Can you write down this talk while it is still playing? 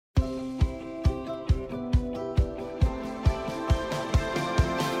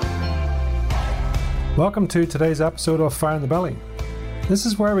Welcome to today's episode of Fire in the Belly. This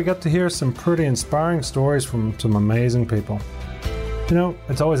is where we get to hear some pretty inspiring stories from some amazing people. You know,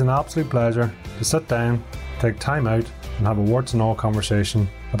 it's always an absolute pleasure to sit down, take time out and have a warts and all conversation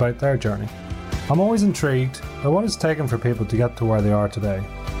about their journey. I'm always intrigued by what it's taken for people to get to where they are today,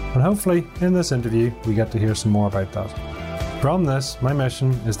 and hopefully in this interview we get to hear some more about that. From this, my mission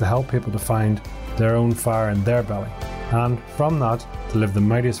is to help people to find their own fire in their belly, and from that to live the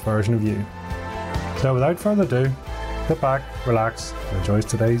mightiest version of you. So without further ado, sit back, relax, and enjoy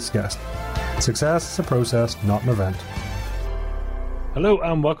today's guest. Success is a process, not an event. Hello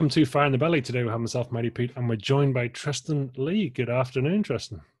and welcome to Fire in the Belly. Today we have myself, Mighty Pete, and we're joined by Tristan Lee. Good afternoon,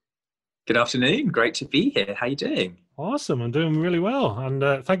 Tristan. Good afternoon. Great to be here. How are you doing? Awesome. I'm doing really well.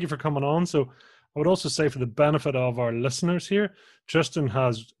 And thank you for coming on. So I would also say, for the benefit of our listeners here, Tristan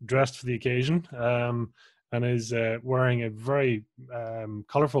has dressed for the occasion and is wearing a very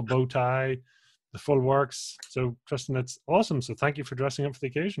colourful bow tie, the full works. So Tristan, it's awesome. So thank you for dressing up for the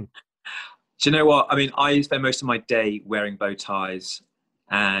occasion. Do you know what? I mean, I spend most of my day wearing bow ties,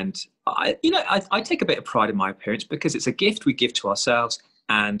 and I take a bit of pride in my appearance because it's a gift we give to ourselves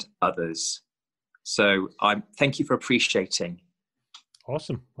and others. So thank you for appreciating.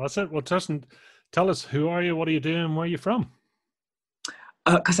 Awesome. That's it. Well, Tristan, tell us, who are you? What are you doing? Where are you from?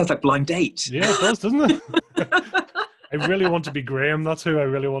 Because that's like blind date. Yeah, it does, doesn't it? I really want to be Graham. That's who I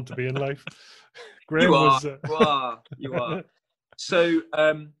really want to be in life. Graham You are. So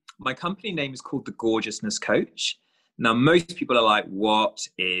my company name is called The Gorgeousness Coach. Now, most people are like, what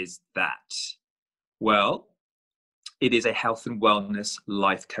is that? Well, it is a health and wellness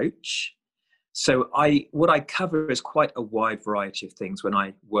life coach. So what I cover is quite a wide variety of things when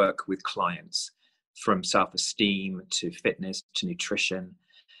I work with clients, from self-esteem to fitness to nutrition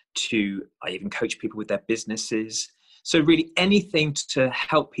to I even coach people with their businesses. So really anything to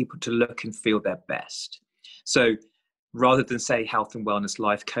help people to look and feel their best. So rather than say health and wellness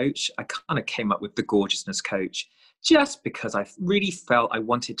life coach, I kind of came up with the gorgeousness coach just because I really felt I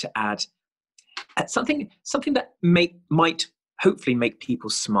wanted to add something that might hopefully make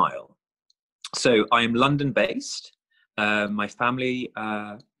people smile. So I am London based. My family,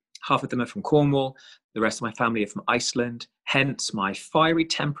 half of them are from Cornwall. The rest of my family are from Iceland, hence my fiery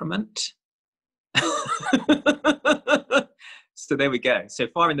temperament. So there we go. So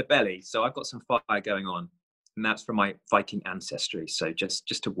fire in the belly. So I've got some fire going on, and that's from my Viking ancestry. So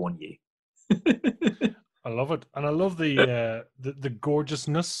just to warn you. I love it, and I love the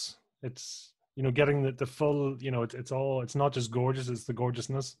gorgeousness. It's, you know, getting the full, you know, it's not just gorgeous, it's the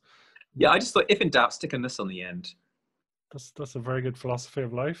gorgeousness. Yeah, I just thought, if in doubt, stick a ness on the end. That's a very good philosophy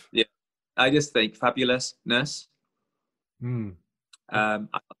of life. Yeah, I just think fabulousness. I can't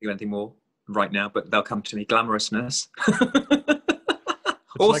think of anything more right now, but they'll come to me. Glamorousness.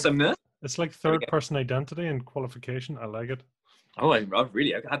 Awesomeness. It's like third person identity and qualification. I like it. Oh, I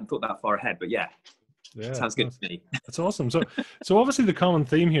hadn't thought that far ahead, but yeah sounds good to me. That's awesome. So obviously the common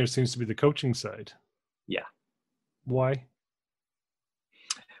theme here seems to be the coaching side. Yeah. Why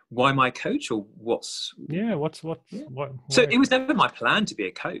my coach, or what's? Yeah, what? So it was never my plan to be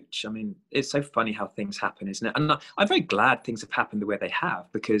a coach. I mean, it's so funny how things happen, isn't it? And I'm very glad things have happened the way they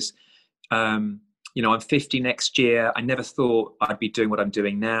have, because, you know, I'm 50 next year. I never thought I'd be doing what I'm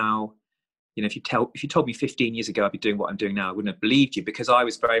doing now. You know, if you told me 15 years ago I'd be doing what I'm doing now, I wouldn't have believed you, because I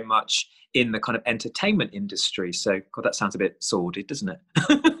was very much in the kind of entertainment industry. So, God, that sounds a bit sordid, doesn't it?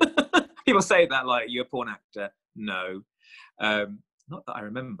 People say that like, you're a porn actor. No. Not that I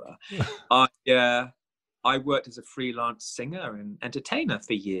remember. I worked as a freelance singer and entertainer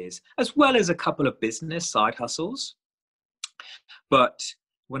for years, as well as a couple of business side hustles. But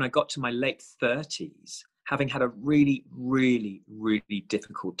when I got to my late 30s, having had a really, really, really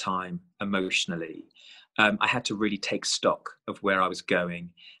difficult time emotionally, I had to really take stock of where I was going,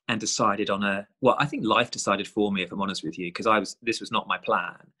 and decided I think life decided for me, if I'm honest with you, because this was not my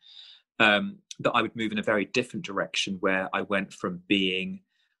plan. That I would move in a very different direction, where I went from being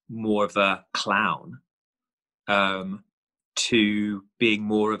more of a clown to being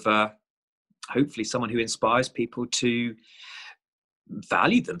more of hopefully someone who inspires people to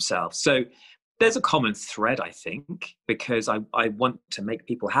value themselves. So there's a common thread, I think, because I want to make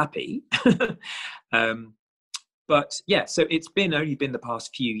people happy. But yeah, so it's only been the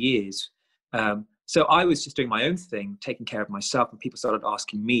past few years. So I was just doing my own thing, taking care of myself, and people started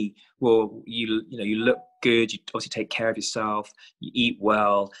asking me, well, you look good, you obviously take care of yourself, you eat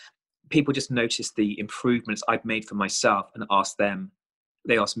well. People just noticed the improvements I've made for myself and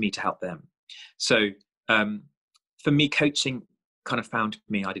they asked me to help them. So for me, coaching kind of found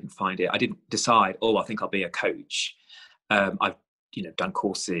me. I didn't find it. I didn't decide, I think I'll be a coach. I've done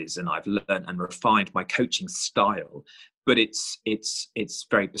courses and I've learned and refined my coaching style, but it's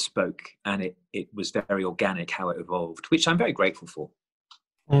very bespoke, and it was very organic how it evolved, which I'm very grateful for.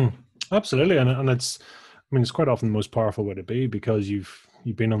 Absolutely, and it's, I mean, it's quite often the most powerful way to be, because you've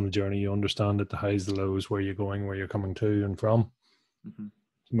been on the journey, you understand it, the highs, the lows, where you're going, where you're coming to and from. Mm-hmm.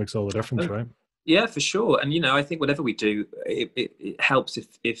 It makes all the difference, right? Yeah, for sure. And I think whatever we do, it helps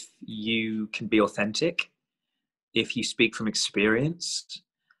if you can be authentic, if you speak from experience.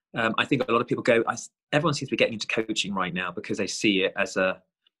 I think a lot of people everyone seems to be getting into coaching right now because they see it as a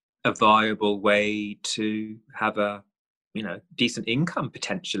viable way to have a decent income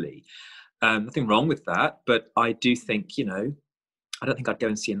potentially. Nothing wrong with that, but I do think I don't think I'd go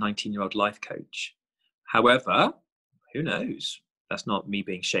and see a 19-year-old life coach. However, who knows? That's not me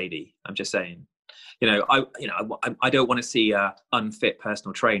being shady. I'm just saying, I don't want to see a unfit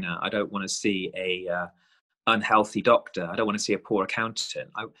personal trainer. I don't want to see a unhealthy doctor. I don't want to see a poor accountant.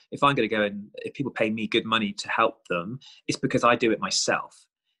 If I'm going to go and if people pay me good money to help them, it's because I do it myself,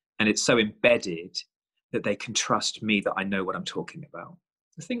 and it's so embedded that they can trust me that I know what I'm talking about.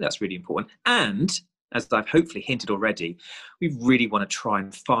 I think that's really important. And as I've hopefully hinted already, we really want to try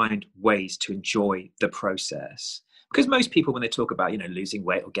and find ways to enjoy the process. Because most people, when they talk about, losing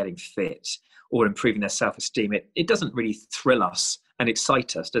weight or getting fit or improving their self-esteem, it doesn't really thrill us and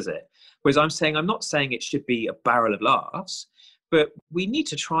excite us, does it? Whereas I'm not saying it should be a barrel of laughs, but we need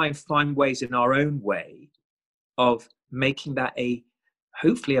to try and find ways in our own way of making that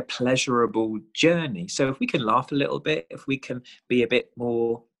hopefully a pleasurable journey. So if we can laugh a little bit, if we can be a bit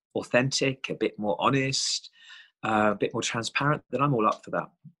more authentic, a bit more honest, a bit more transparent, then I'm all up for that.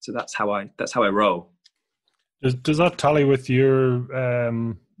 So that's how I roll. Does that tally with your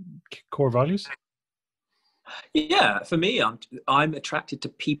core values? Yeah, for me, I'm attracted to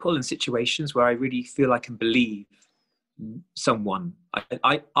people and situations where I really feel I can believe someone.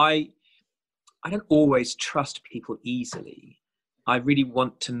 I don't always trust people easily. I really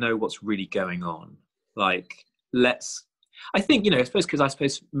want to know what's really going on. I think, I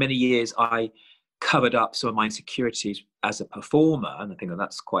suppose many years I covered up some of my insecurities as a performer, and I think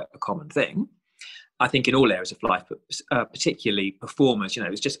that's quite a common thing. I think in all areas of life, but particularly performers,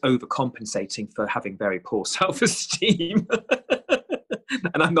 it's just overcompensating for having very poor self-esteem.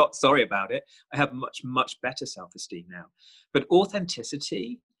 And I'm not sorry about it. I have much, much better self-esteem now. But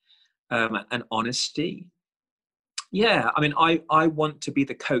authenticity and honesty, yeah, I mean, I want to be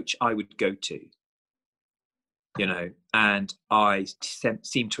the coach I would go to, and I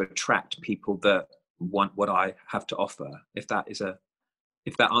seem to attract people that want what I have to offer, if that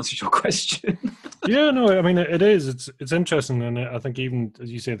answers your question. Yeah, no, I mean, it is. It's interesting. And I think even,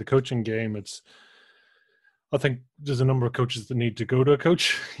 as you say, the coaching game, I think there's a number of coaches that need to go to a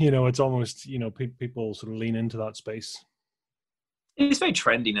coach. It's almost, people sort of lean into that space. It's very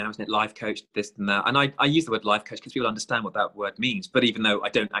trendy now, isn't it? Life coach, this and that. And I use the word life coach because people understand what that word means. But even though I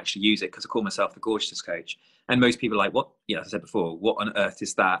don't actually use it, because I call myself the Gorgeousness Coach. And most people are like, what? As I said before, what on earth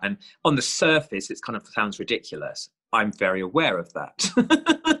is that? And on the surface, it kind of sounds ridiculous. I'm very aware of that.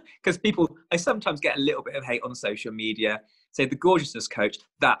 Because I sometimes get a little bit of hate on social media, say the Gorgeousness Coach,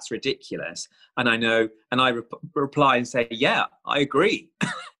 that's ridiculous. And I know, and I reply and say, yeah, I agree.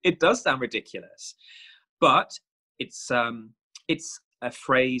 It does sound ridiculous. But it's a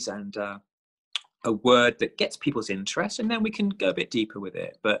phrase and a word that gets people's interest, and then we can go a bit deeper with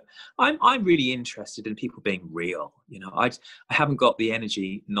it. But I'm really interested in people being real. I haven't got the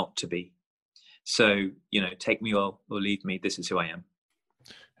energy not to be. So take me or leave me. This is who I am.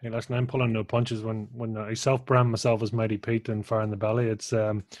 Hey, listen, I'm pulling no punches when I self-brand myself as Mighty Pete and Fire in the Belly. It's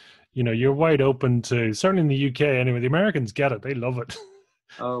you're wide open to, certainly in the UK anyway. The Americans get it; they love it.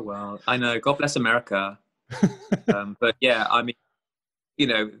 Oh well, I know. God bless America. But yeah, I mean,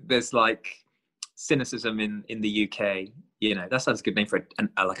 there's like cynicism in the UK. That sounds a good name for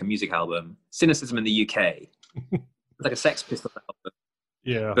like a music album. Cynicism in the UK. It's like a Sex Pistols album.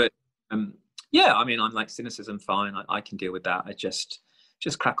 Yeah. But yeah, I mean, I'm like, cynicism, fine. I can deal with that. I just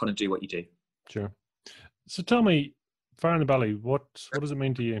crack on and do what you do. Sure. So tell me, Fire in the Belly, what does it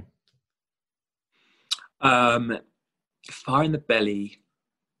mean to you? Fire in the Belly,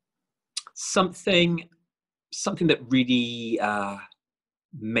 something that really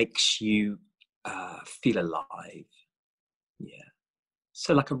makes you feel alive. Yeah.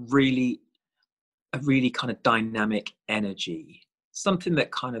 So like a really kind of dynamic energy, something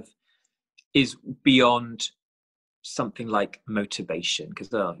that kind of is beyond something like motivation, because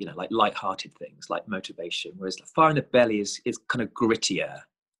like light-hearted things like motivation, whereas the Fire in the Belly is kind of grittier.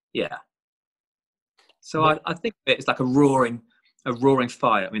 Yeah. So I think it's like a roaring A roaring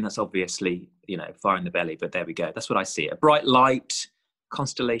fire. I mean, that's obviously, fire in the belly, but there we go. That's what I see. A bright light,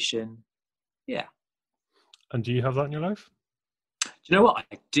 constellation. Yeah. And do you have that in your life? Do you know what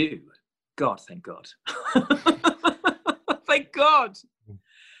I do? God, thank God. Thank God.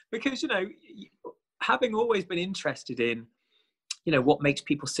 Because, having always been interested in, what makes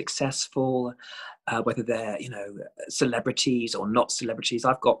people successful, whether they're, celebrities or not celebrities.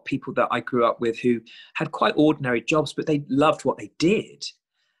 I've got people that I grew up with who had quite ordinary jobs, but they loved what they did.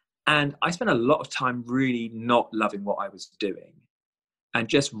 And I spent a lot of time really not loving what I was doing and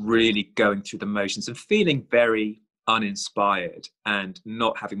just really going through the motions and feeling very uninspired and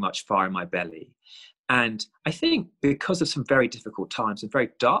not having much fire in my belly. And I think because of some very difficult times and very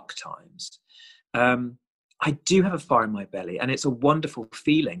dark times, I do have a fire in my belly, and it's a wonderful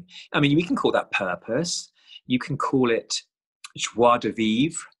feeling. I mean, we can call that purpose. You can call it joie de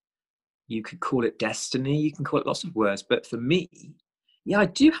vivre. You could call it destiny. You can call it lots of words. But for me, yeah, I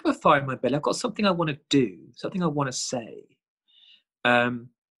do have a fire in my belly. I've got something I want to do, something I want to say. And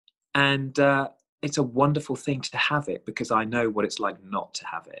it's a wonderful thing to have it, because I know what it's like not to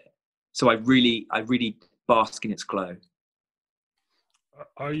have it. So I really bask in its glow.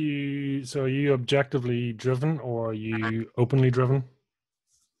 Are you objectively driven, or are you openly driven?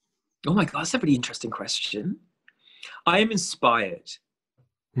 Oh my God, that's a really interesting question. I am inspired.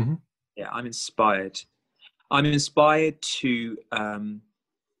 Mm-hmm. Yeah, I'm inspired. I'm inspired to,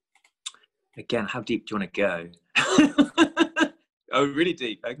 again, how deep do you want to go? Oh, really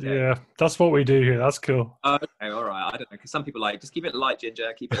deep. Okay. Yeah, that's what we do here. That's cool. Okay, all right. I don't know, because some people just keep it light,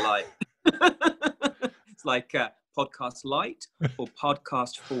 Ginger. Keep it light. It's like podcast light or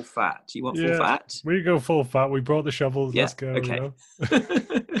podcast full fat. Do you want full fat? We go full fat. We brought the shovels. Yeah, Let's go. Okay.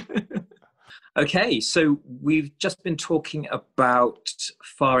 Okay, so we've just been talking about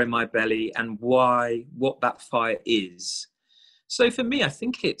fire in my belly and what that fire is. So for me, I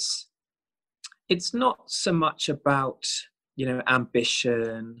think it's not so much about,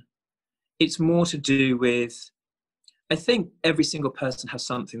 ambition. It's more to do with, I think every single person has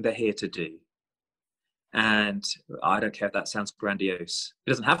something they're here to do. And I don't care if that sounds grandiose. It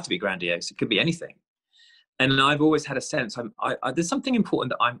doesn't have to be grandiose. It could be anything. And I've always had a sense there's something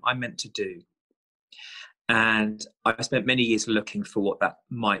important that I'm meant to do. And I spent many years looking for what that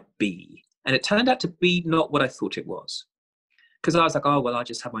might be. And it turned out to be not what I thought it was. Because I was like, oh, well, I'll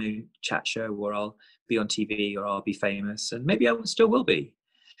just have my own chat show, or I'll be on TV, or I'll be famous. And maybe I still will be.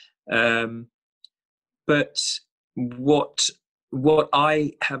 But what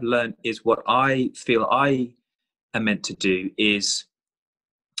I have learned is what I feel I am meant to do is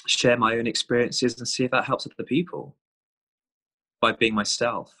share my own experiences and see if that helps other people by being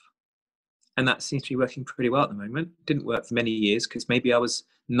myself. And that seems to be working pretty well at the moment. It didn't work for many years because maybe I was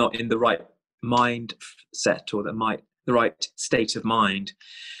not in the right mindset or the right state of mind.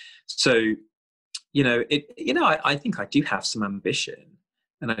 So, I think I do have some ambition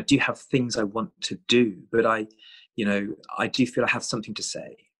and I do have things I want to do, but I do feel I have something to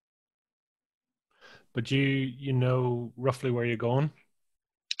say. But you know roughly where you're going?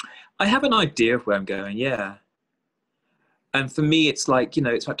 I have an idea of where I'm going, yeah. And for me, it's like,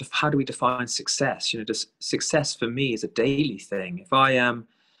 it's like, how do we define success? Success for me is a daily thing. If I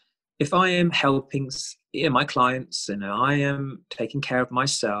am helping my clients, and I am taking care of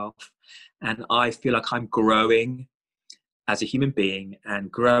myself, and I feel like I'm growing as a human being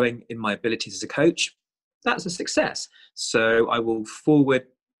and growing in my abilities as a coach, that's a success. So I will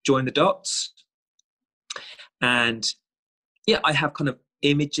join the dots. And yeah, I have kind of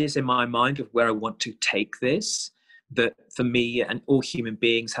images in my mind of where I want to take this, that for me and all human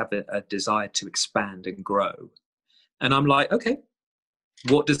beings have a desire to expand and grow. And I'm like, okay,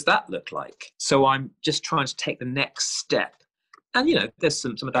 what does that look like? So I'm just trying to take the next step. And, there's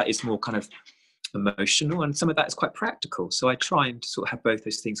some of that is more kind of emotional, and some of that is quite practical. So I try and sort of have both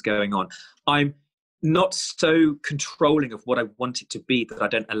those things going on. I'm not so controlling of what I want it to be that I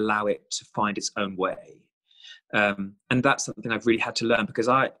don't allow it to find its own way. And that's something I've really had to learn, because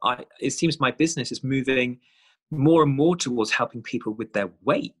it seems my business is moving more and more towards helping people with their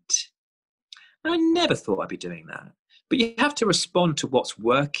weight. And I never thought I'd be doing that. But you have to respond to what's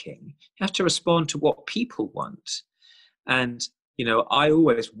working. You have to respond to what people want. And, I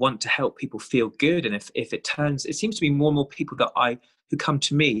always want to help people feel good. And if it seems to be more and more people who come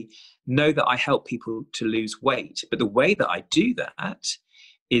to me know that I help people to lose weight. But the way that I do that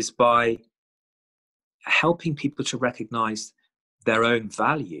is by helping people to recognize their own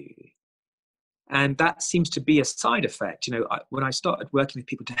value. And that seems to be a side effect. When I started working with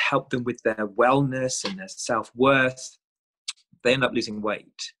people to help them with their wellness and their self-worth, they end up losing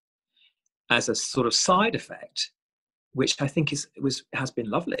weight as a sort of side effect. which I think has been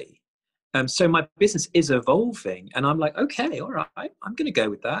lovely. So my business is evolving, and I'm like, okay, all right, I'm going to go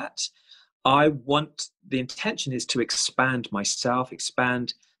with that. The intention is to expand myself,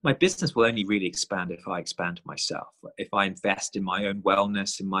 expand. My business will only really expand if I expand myself, if I invest in my own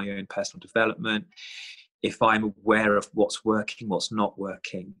wellness, in my own personal development, if I'm aware of what's working, what's not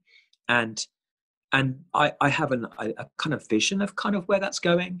working. And I have a kind of vision of kind of where that's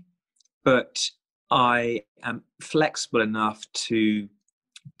going, but I am flexible enough to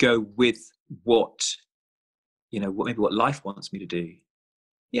go with what life wants me to do.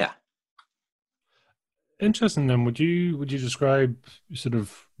 Yeah. Interesting. Then, would you describe sort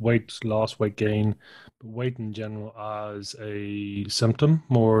of weight loss, weight gain, but weight in general as a symptom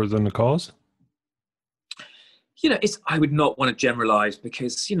more than a cause? I would not want to generalize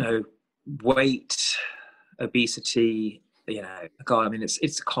because weight, obesity, God, I mean,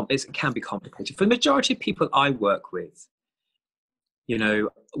 it can be complicated for the majority of people I work with.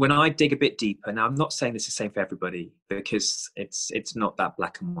 When I dig a bit deeper, now I'm not saying this is the same for everybody because it's not that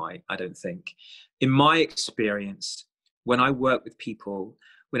black and white, I don't think. In my experience, when I work with people,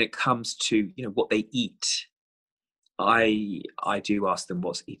 when it comes to, what they eat, I do ask them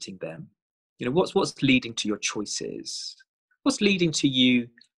what's eating them. What's leading to your choices? What's leading to you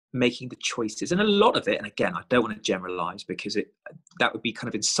making the choices? And a lot of it, and again, I don't want to generalize because that would be kind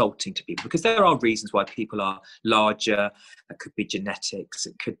of insulting to people, because there are reasons why people are larger. It could be genetics,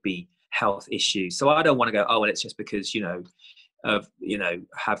 it could be health issues. So I don't want to go, oh, well, it's just because, of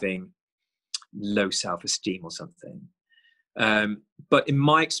having low self-esteem or something. But in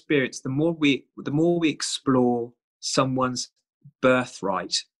my experience, the more we explore someone's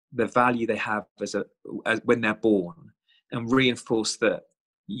birthright, the value they have as when they're born, and reinforce that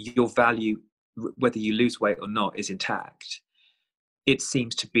your value, whether you lose weight or not, is intact, it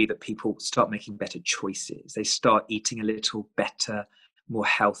seems to be that people start making better choices. They start eating a little better, more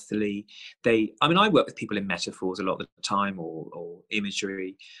healthily. I work with people in metaphors a lot of the time, or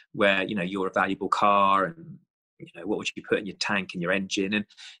imagery, where, you're a valuable car, and, what would you put in your tank and your engine? And,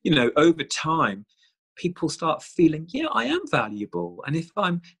 over time, people start feeling, yeah, I am valuable. And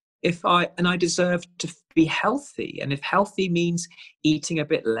I deserve to be healthy. And if healthy means eating a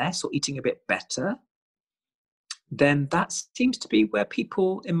bit less or eating a bit better, then that seems to be where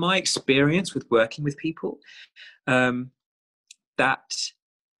people, in my experience with working with people, that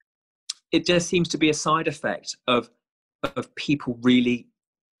it just seems to be a side effect of people really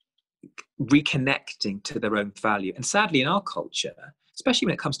reconnecting to their own value. And sadly, in our culture, especially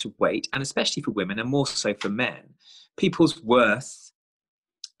when it comes to weight, and especially for women and more so for men, people's worth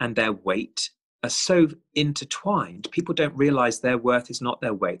and their weight are so intertwined. People don't realize their worth is not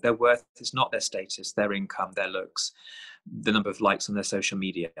their weight. Their worth is not their status, their income, their looks, the number of likes on their social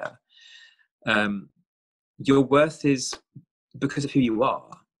media. Your worth is because of who you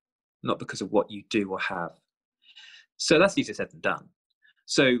are, not because of what you do or have. So that's easier said than done.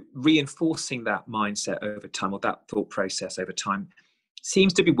 So reinforcing that mindset over time, or that thought process over time,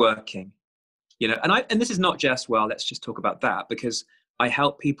 seems to be working. And this is not just, well, let's just talk about that, because I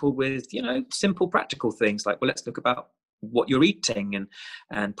help people with, simple practical things like, well, let's look about what you're eating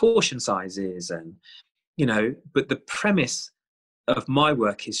and portion sizes, and, but the premise of my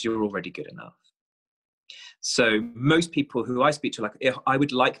work is you're already good enough. So most people who I speak to, like, I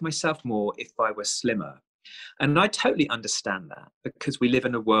would like myself more if I were slimmer. And I totally understand that, because we live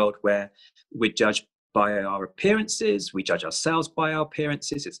in a world where we're judged by our appearances, we judge ourselves by our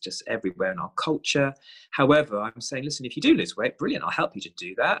appearances. It's just everywhere in our culture. However, I'm saying, listen, if you do lose weight, brilliant, I'll help you to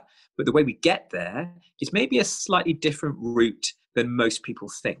do that. But the way we get there is maybe a slightly different route than most people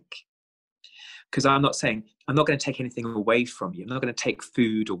think. Because I'm not saying, I'm not going to take anything away from you. I'm not going to take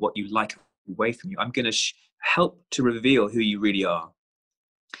food or what you like away from you. I'm going to help to reveal who you really are.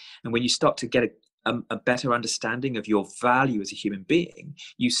 And when you start to get a better understanding of your value as a human being,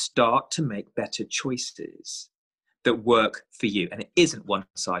 you start to make better choices that work for you. And it isn't one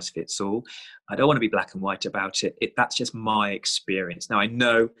size fits all. I don't want to be black and white about it. That's just my experience. Now, I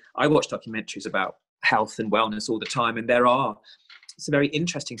know I watch documentaries about health and wellness all the time, and there are some very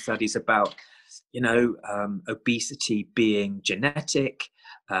interesting studies about, obesity being genetic,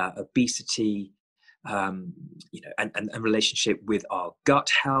 obesity, and relationship with our gut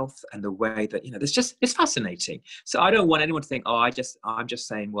health, and the way that, it's fascinating. So I don't want anyone to think, I'm just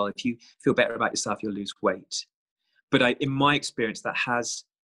saying, well, if you feel better about yourself, you'll lose weight. But in my experience,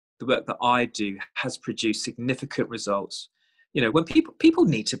 the work that I do has produced significant results. When people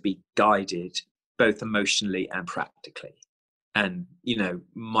need to be guided both emotionally and practically. And,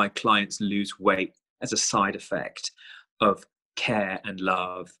 my clients lose weight as a side effect of care and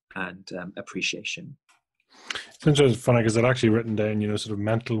love and appreciation. It's interesting, funny because I'd actually written down, sort of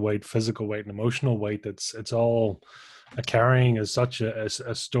mental weight, physical weight, and emotional weight. It's all a carrying as such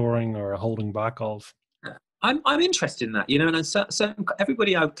a storing or a holding back of. I'm interested in that, and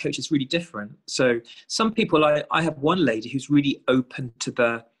everybody I coach is really different. So some people, I have one lady who's really open to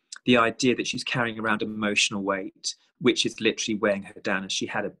the idea that she's carrying around emotional weight, which is literally weighing her down, and she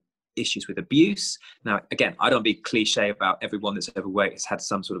had issues with abuse. Now, again, I don't be cliche about everyone that's overweight has had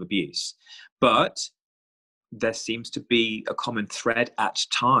some sort of abuse, but there seems to be a common thread at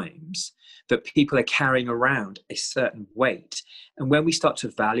times that people are carrying around a certain weight. And when we start to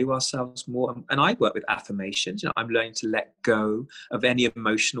value ourselves more, and I work with affirmations, I'm learning to let go of any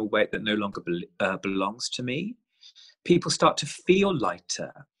emotional weight that no longer belongs to me. People start to feel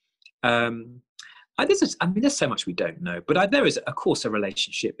lighter. There's so much we don't know, but there is, of course, a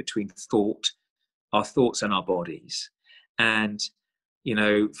relationship between our thoughts and our bodies. And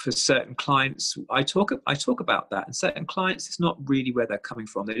for certain clients, I talk about that. And certain clients, it's not really where they're coming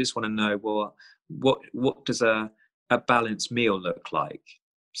from. They just want to know, well, what does a balanced meal look like?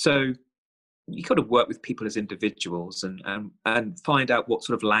 So you got to work with people as individuals and find out what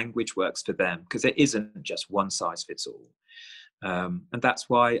sort of language works for them, because it isn't just one size fits all. And that's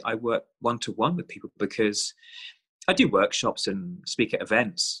why I work one-to-one with people, because I do workshops and speak at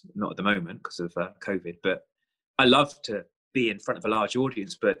events, not at the moment because of COVID, but I love to be in front of a large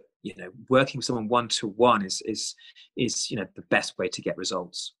audience. But working with someone one-to-one is the best way to get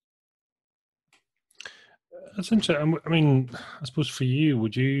results. That's interesting. I mean, I suppose for you,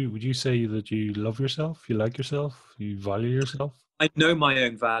 would you say that you love yourself, you like yourself, you value yourself? I know my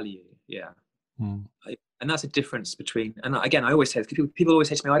own value. Yeah. And that's a difference between, and again, I always say, people always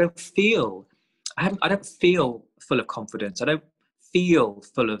say to me, I don't feel full of confidence. I don't feel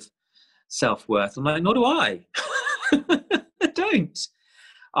full of self-worth. I'm like, nor do I. I don't.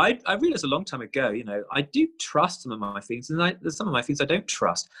 I realized a long time ago, I do trust some of my things, and there's some of my things I don't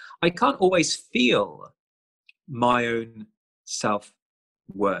trust. I can't always feel my own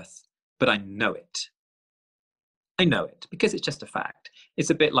self-worth, but I know it. I know it because it's just a fact.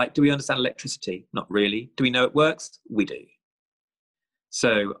 It's a bit like, do we understand electricity? Not really. Do we know it works? We do.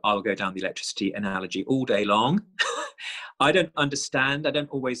 So I'll go down the electricity analogy all day long. I don't understand. I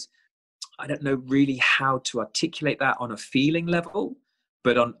don't know really how to articulate that on a feeling level,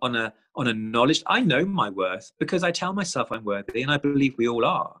 but on a knowledge. I know my worth because I tell myself I'm worthy, and I believe we all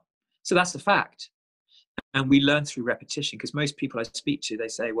are. So that's the fact. And we learn through repetition, because most people I speak to, they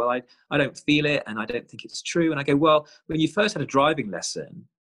say, well, I don't feel it and I don't think it's true. And I go, well, when you first had a driving lesson,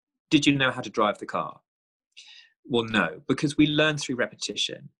 did you know how to drive the car? Well, no, because we learn through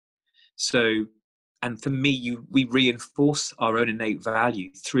repetition. So, and for me, we reinforce our own innate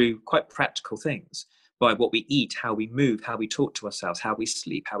value through quite practical things, by what we eat, how we move, how we talk to ourselves, how we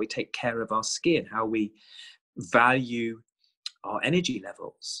sleep, how we take care of our skin, how we value our energy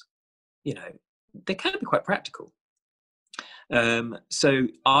levels. They can be quite practical. Yes,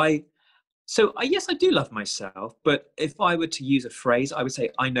 I do love myself, but if I were to use a phrase, I would say,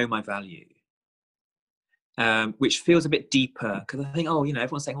 I know my value. Which feels a bit deeper, because I think,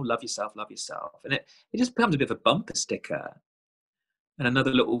 everyone's saying, love yourself, and it just becomes a bit of a bumper sticker. And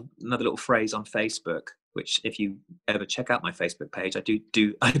another little phrase on Facebook, which if you ever check out my Facebook page, I do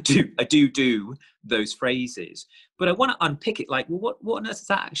those phrases, but I want to unpick it. Like, well, what on earth does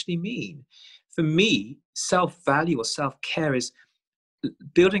that actually mean? For me, self-value or self-care is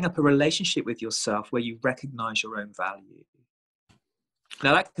building up a relationship with yourself where you recognize your own value.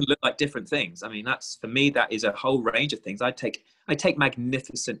 Now that can look like different things. I mean, for me, that is a whole range of things. I take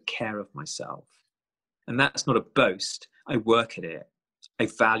magnificent care of myself, and that's not a boast. I work at it. I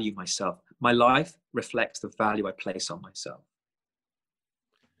value myself. My life reflects the value I place on myself.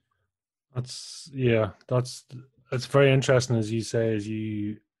 That's very interesting, as you say, that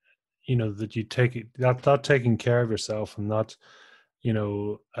you take it, that taking care of yourself, and that,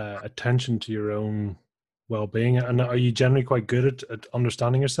 attention to your own well-being. And are you generally quite good at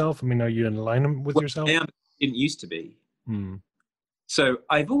understanding yourself? I mean, are you in alignment with yourself? I didn't used to be. So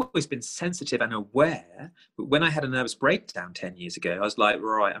I've always been sensitive and aware, but when I had a nervous breakdown 10 years ago, I was like,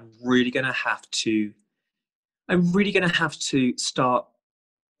 right, I'm really going to have to start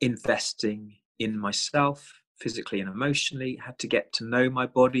investing in myself, physically and emotionally. I had to get to know my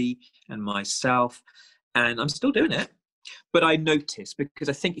body and myself, and I'm still doing it. But I notice, because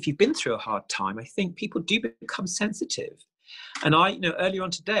I think if you've been through a hard time, I think people do become sensitive. And earlier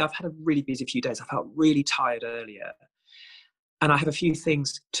on today, I've had a really busy few days. I felt really tired earlier. And I have a few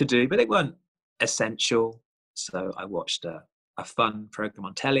things to do, but they weren't essential. So I watched a fun program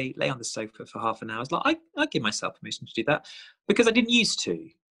on telly, lay on the sofa for half an hour. I was like, I give myself permission to do that, because I didn't used to.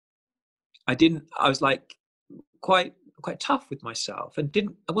 I was like, quite tough with myself, and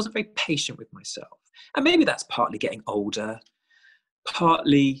I wasn't very patient with myself. And maybe that's partly getting older,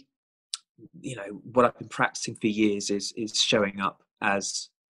 partly, what I've been practicing for years is showing up as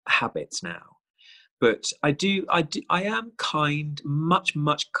habits now. But I am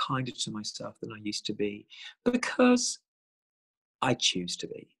much kinder to myself than I used to be, because I choose to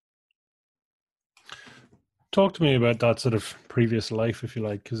be. Talk to me about that sort of previous life, if you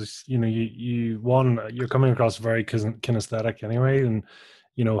like, because you're coming across very kinesthetic anyway, and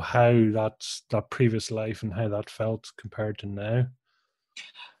how that previous life and how that felt compared to now.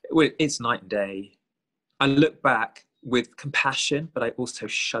 Well, it's night and day. I look back with compassion, but I also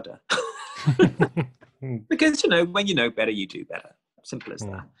shudder. Because, when you know better, you do better. Simple as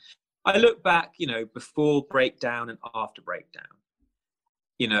that. I look back, before breakdown and after breakdown,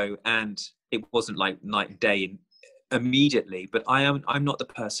 and it wasn't like night and day immediately, but I'm not the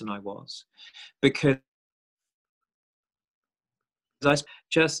person I was, because I was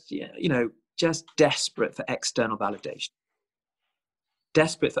just desperate for external validation,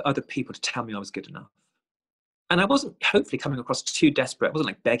 desperate for other people to tell me I was good enough. And I wasn't hopefully coming across too desperate. I wasn't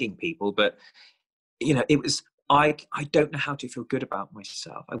like begging people, but it was, I don't know how to feel good about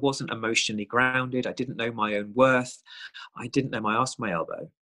myself. I wasn't emotionally grounded. I didn't know my own worth. I didn't know my ass from my elbow.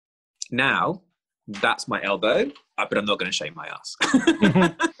 Now, that's my elbow, but I'm not going to show you my ass.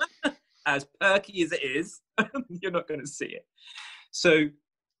 As perky as it is, you're not going to see it. So,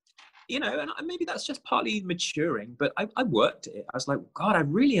 and maybe that's just partly maturing, but I worked at it. I was like, God, I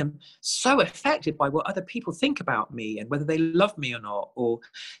really am so affected by what other people think about me and whether they love me or not, or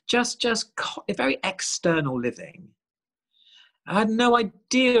just a very external living. I had no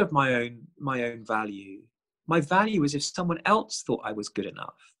idea of my own value. My value was if someone else thought I was good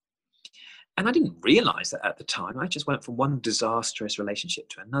enough. And I didn't realize that at the time. I just went from one disastrous relationship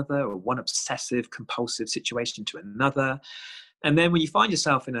to another, or one obsessive, compulsive situation to another. And then when you find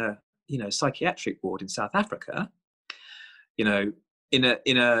yourself in a psychiatric ward in South Africa, in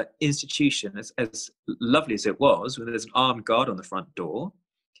a institution as lovely as it was, where there's an armed guard on the front door,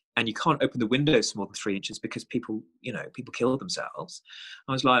 and you can't open the windows for more than 3 inches because people kill themselves.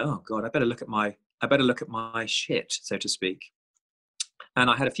 I was like, oh God, I better look at my shit, so to speak. And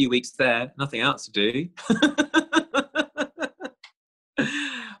I had a few weeks there, nothing else to do,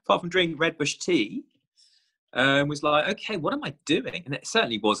 apart from drinking Red Bush tea. Was like, okay, what am I doing? And it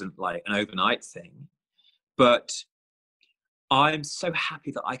certainly wasn't like an overnight thing, but I'm so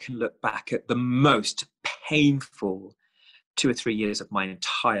happy that I can look back at the most painful 2 or 3 years of my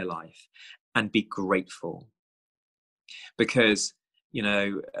entire life and be grateful, because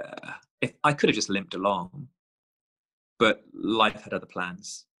if I could have just limped along, but life had other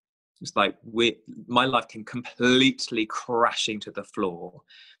plans. It's like my life came completely crashing to the floor,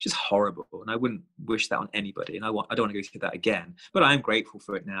 which is horrible, and I wouldn't wish that on anybody. And I don't want to go through that again. But I am grateful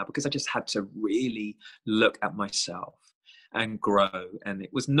for it now, because I just had to really look at myself and grow. And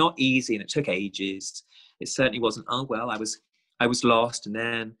it was not easy, and it took ages. It certainly wasn't. Oh well, I was lost, and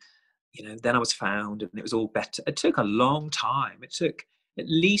then I was found, and it was all better. It took a long time. It took at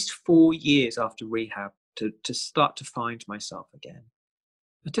least 4 years after rehab to start to find myself again.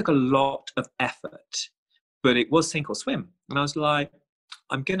 It took a lot of effort, but it was sink or swim. And I was like,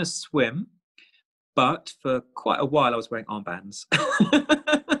 I'm going to swim. But for quite a while, I was wearing armbands.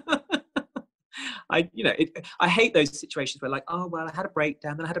 I hate those situations where like, oh, well, I had a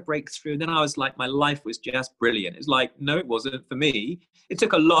breakdown, then I had a breakthrough. And then I was like, my life was just brilliant. It's like, no, it wasn't for me. It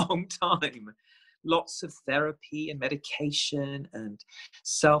took a long time. Lots of therapy and medication and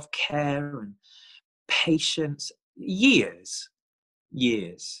self-care and patience, years.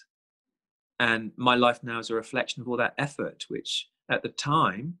 And my life now is a reflection of all that effort, which at the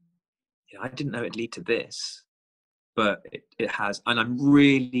time, I didn't know it'd lead to this, but it has, and I'm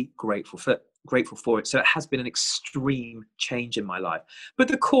really grateful for it. So it has been an extreme change in my life, but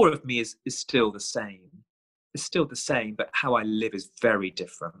the core of me is still the same. It's still the same, but how I live is very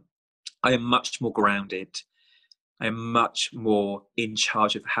different. I am much more grounded. I am much more in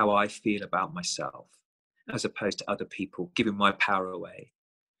charge of how I feel about myself, as opposed to other people giving my power away.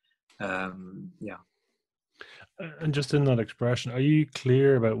 Yeah. And just in that expression, are you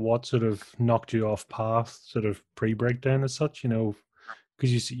clear about what sort of knocked you off path, sort of pre-breakdown as such?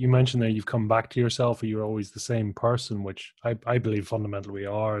 Because you mentioned that you've come back to yourself, or you're always the same person, which I believe fundamentally we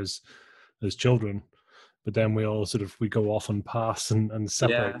are as children. But then we all we go off on paths and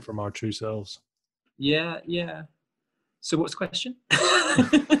separate from our true selves. Yeah. So what's the question?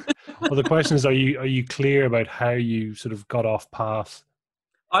 Well, the question is, are you clear about how you sort of got off path?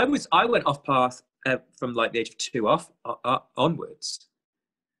 I went off path from like the age of 2 onwards.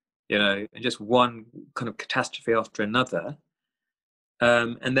 you know, and just one kind of catastrophe after another.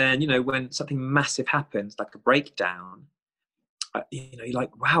 And then, you know, when something massive happens, like a breakdown, you know, you're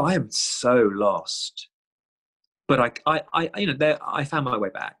like, wow, I am so lost. But you know, I found my way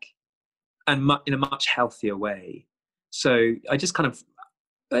back, and in a much healthier way. So I just kind of,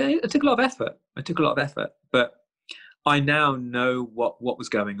 it took a lot of effort. It took a lot of effort, but I now know what was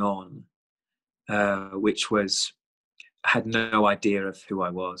going on, which was, I had no idea of who I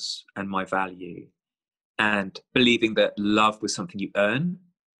was and my value, and believing that love was something you earn,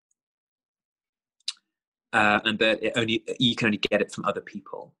 and that you can only get it from other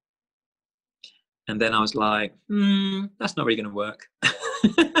people. And then I was like, that's not really going to work.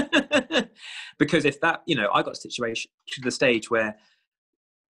 Because if that, you know, I got to the stage where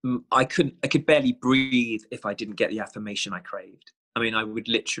I could barely breathe if I didn't get the affirmation I craved. I mean, I would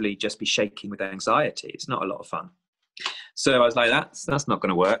literally just be shaking with anxiety. It's not a lot of fun. So I was like, that's not going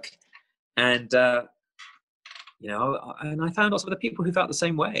to work. And, you know, and I found lots of other people who felt the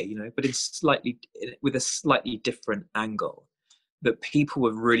same way, you know, but with a slightly different angle, that people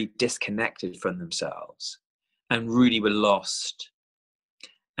were really disconnected from themselves and really were lost.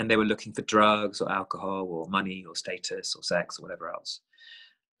 And they were looking for drugs or alcohol or money or status or sex or whatever else,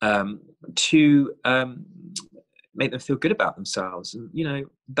 to make them feel good about themselves. And, you know,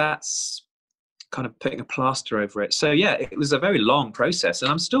 that's kind of putting a plaster over it. So yeah, it was a very long process,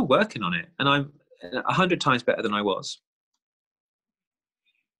 and I'm still working on it, and I'm 100 times better than I was.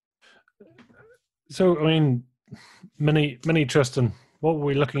 So, I mean, mini Tristan, what were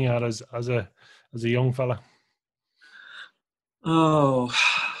we looking at as a young fella? Oh,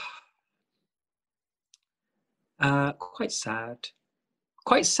 quite sad,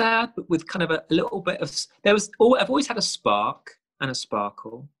 but with kind of a little bit of, I've always had a spark and a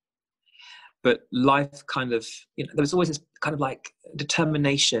sparkle, but life kind of, you know, there was always this kind of like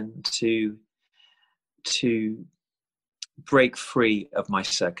determination to break free of my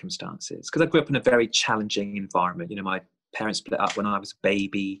circumstances, because I grew up in a very challenging environment. You know, my parents split up when I was a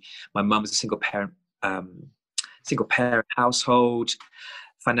baby. My mum was a single parent household.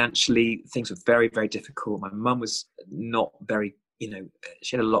 Financially, things were very, very difficult. My mum was not very, you know,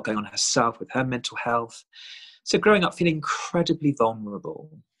 she had a lot going on herself with her mental health. So growing up feeling incredibly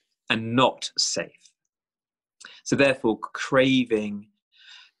vulnerable and not safe. So therefore craving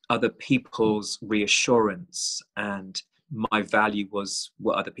other people's reassurance, and my value was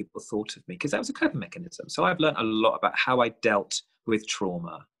what other people thought of me, because that was a coping mechanism. So I've learned a lot about how I dealt with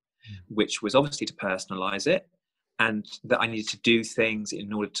trauma, which was obviously to personalize it, and that I needed to do things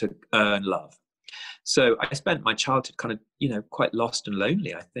in order to earn love. So I spent my childhood kind of, you know, quite lost and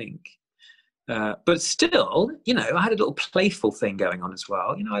lonely, I think. But still, you know, I had a little playful thing going on as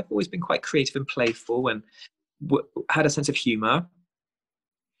well. You know, I've always been quite creative and playful, and had a sense of humor,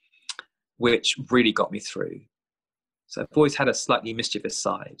 which really got me through. So I've always had a slightly mischievous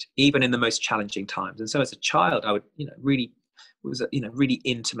side, even in the most challenging times. And so as a child, I would, you know, really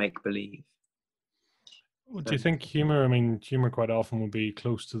into make believe. Well, do you think humor? I mean, humor quite often will be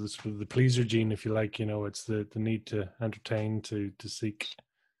close to the sort of the pleaser gene, if you like. You know, it's the need to entertain, to seek.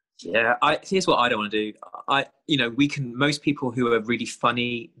 Yeah, here's what I don't want to do. You know, most people who are really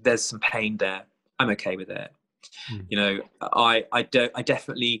funny, there's some pain there. I'm okay with it. You know, I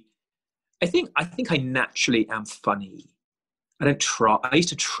think I naturally am funny. I don't try. I used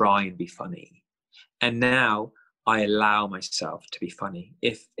to try and be funny, and now I allow myself to be funny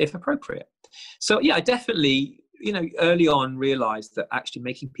if appropriate. So yeah, I definitely, you know, early on realized that actually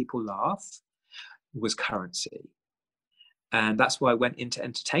making people laugh was currency, and that's why I went into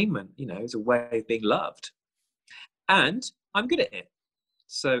entertainment. You know, as a way of being loved, and I'm good at it.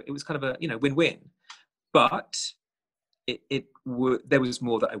 So it was kind of a, you know, win-win. But there was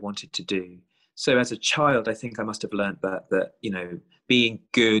more that I wanted to do. So as a child, I think I must have learned that you know, being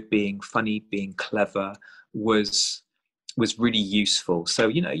good, being funny, being clever was really useful. So,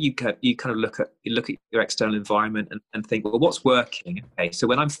 you know, you kind of look at your external environment and think, well, what's working? Okay, so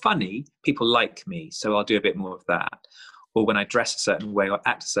when I'm funny, people like me, so I'll do a bit more of that. Or when I dress a certain way, or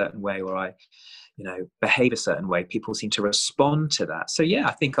act a certain way, or I, you know, behave a certain way, people seem to respond to that. So yeah,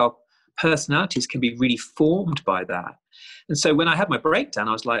 I think our personalities can be really formed by that. And so when I had my breakdown,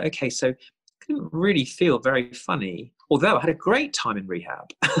 I was like, okay, so I couldn't really feel very funny, although I had a great time in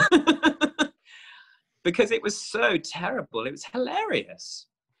rehab. Because it was so terrible. It was hilarious.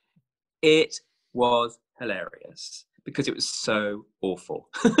 It was hilarious because it was so awful.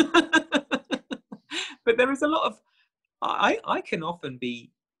 But there is a lot of, I can often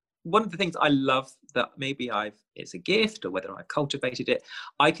be, one of the things I love, that maybe it's a gift or whether I've cultivated it,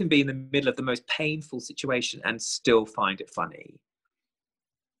 I can be in the middle of the most painful situation and still find it funny.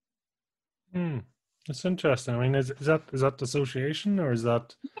 Hmm. It's interesting. I mean, is that dissociation or is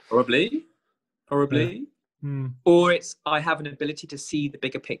that? Probably, Yeah. probably. Hmm. Or it's I have an ability to see the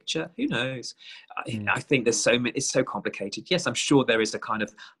bigger picture. Who knows? Hmm. I think there's so many. It's so complicated. Yes, I'm sure there is a kind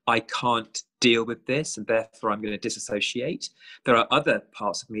of I can't deal with this, and therefore I'm going to disassociate. There are other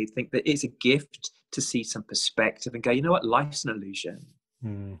parts of me who think that it's a gift to see some perspective and go, you know what? Life's an illusion.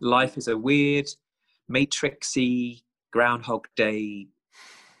 Hmm. Life is a weird, matrixy Groundhog Day,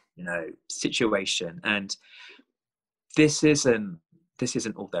 situation, and this isn't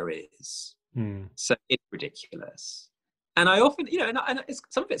all there is. Hmm. So it's ridiculous. And I often, and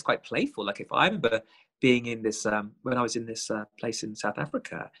some of it's quite playful. Like if I remember being in this, when I was in this place in South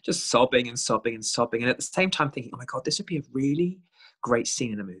Africa, just sobbing and sobbing and sobbing. And at the same time thinking, oh my God, this would be a really great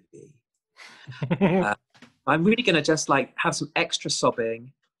scene in a movie. I'm really going to just like have some extra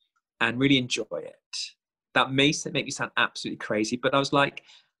sobbing and really enjoy it. That may make me sound absolutely crazy, but I was like,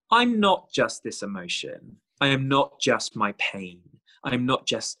 I'm not just this emotion. I am not just my pain. I'm not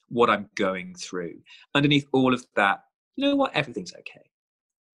just what I'm going through. Underneath all of that, you know what? Everything's okay.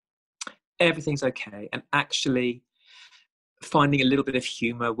 Everything's okay. And actually finding a little bit of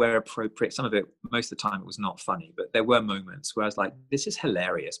humor where appropriate. Some of it, most of the time, it was not funny, but there were moments where I was like, this is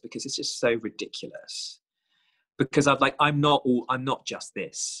hilarious because it's just so ridiculous. Because I'm not just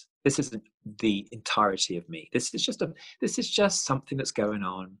this. This isn't the entirety of me. This is just something that's going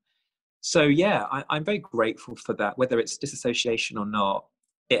on. So yeah, I'm very grateful for that. Whether it's disassociation or not,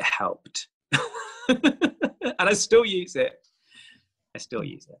 it helped, and I still use it. So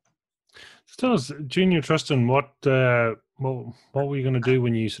tell us, Junior Trustin, what were you going to do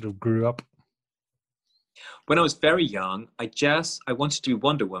when you sort of grew up? When I was very young, I wanted to be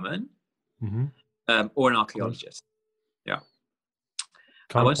Wonder Woman, or an archaeologist. Yeah,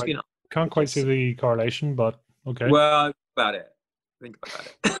 I wanted to be an archaeologist. Can't quite see the correlation, but okay. Well, think about it.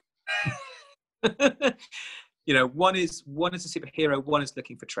 One is a superhero, one is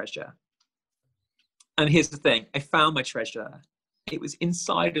looking for treasure. And here's the thing, I found my treasure. It was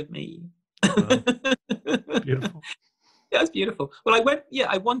inside of me. Wow. Beautiful. Yeah, it's beautiful. Well, I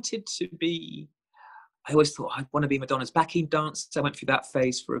always thought I'd want to be Madonna's backing dancer. I went through that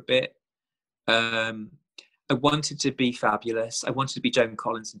phase for a bit. I wanted to be fabulous. I wanted to be Joan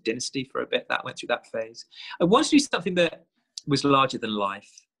Collins in Dynasty for a bit. That went through that phase. I wanted to do something that was larger than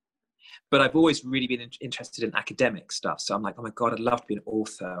life. But I've always really been interested in academic stuff. So I'm like, oh my God, I'd love to be an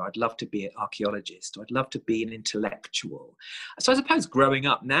author. I'd love to be an archaeologist. I'd love to be an intellectual. So I suppose growing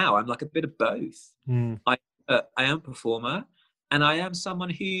up now, I'm like a bit of both. I am a performer, and I am someone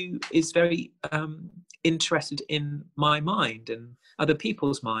who is very interested in my mind and other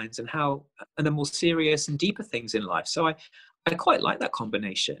people's minds and the more serious and deeper things in life. So I quite like that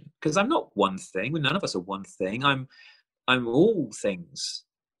combination, because I'm not one thing. None of us are one thing. I'm all things,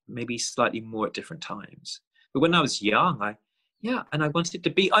 maybe slightly more at different times. But when I was young, I wanted to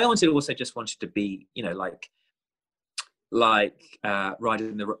be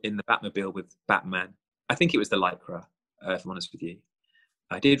riding in the Batmobile with Batman. I think it was the Lycra, if I'm honest with you.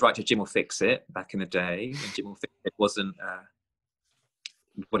 I did write to Jim Will Fix It back in the day when Jim Will Fix It wasn't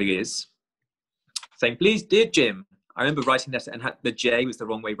what he is. Saying, please, dear Jim. I remember writing that and the J was the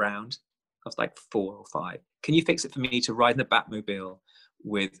wrong way round. I was like 4 or 5. Can you fix it for me to ride in the Batmobile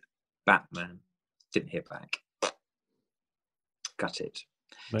with Batman? Didn't hear back. Got it.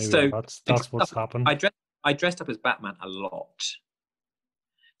 Maybe so that's what's happened. I dressed up as Batman a lot.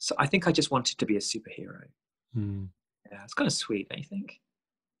 So I think I just wanted to be a superhero. Yeah, it's kind of sweet, don't you think?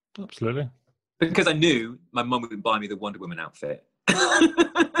 Absolutely. Because I knew my mum wouldn't buy me the Wonder Woman outfit. Because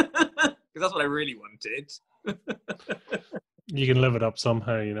that's what I really wanted. You can live it up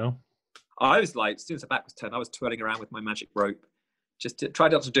somehow, I was like, as soon as the back was turned, I was twirling around with my magic rope, just to try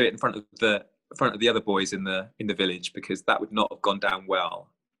not to do it in front of the other boys in the village, because that would not have gone down well.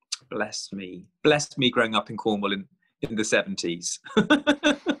 Bless me growing up in Cornwall in the 70s.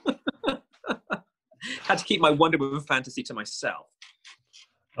 Had to keep my Wonder Woman fantasy to myself.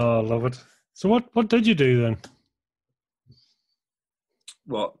 Oh, I love it. So what did you do then?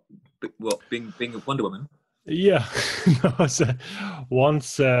 What being a Wonder Woman? Yeah. No,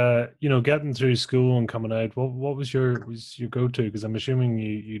 once getting through school and coming out, what was your go-to? Because I'm assuming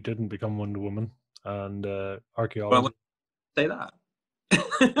you didn't become Wonder Woman and archaeologist. Well, I wouldn't say that.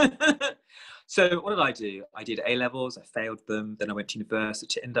 So what did I do? I did A-levels, I failed them, then I went to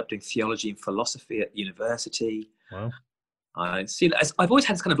university, ended up doing theology and philosophy at university. Wow. I've always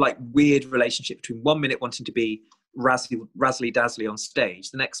had this kind of like weird relationship between 1 minute wanting to be razzly dazzly on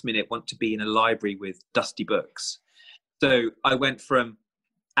stage, the next minute want to be in a library with dusty books. So I went from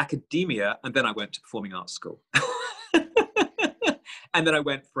academia and then I went to performing arts school. And then I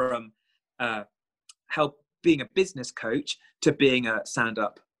went from how being a business coach to being a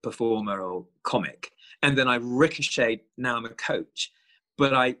stand-up performer or comic, and then I ricocheted. Now I'm a coach,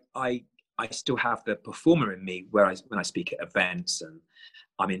 but I still have the performer in me when I speak at events and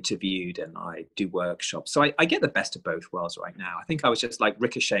I'm interviewed and I do workshops. So I get the best of both worlds right now. I think I was just like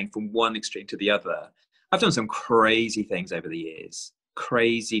ricocheting from one extreme to the other. I've done some crazy things over the years,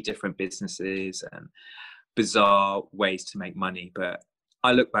 crazy different businesses and bizarre ways to make money. But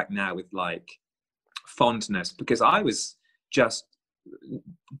I look back now with like fondness because I was just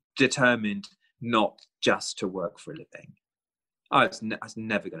determined not just to work for a living. I was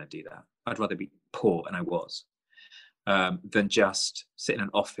never going to do that. I'd rather be poor, and I was, than just sit in an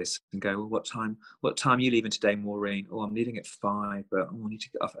office and go, well, what time are you leaving today, Maureen? Oh, I'm leaving at 5, but I need to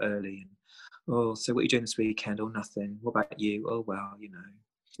get off early. And, oh, so what are you doing this weekend? Oh, nothing. What about you? Oh, well,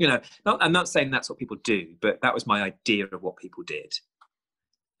 I'm not saying that's what people do, but that was my idea of what people did.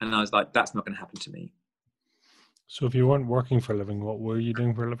 And I was like, that's not going to happen to me. So if you weren't working for a living, what were you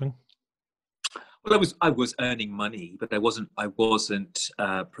doing for a living? Well, I was earning money, but I wasn't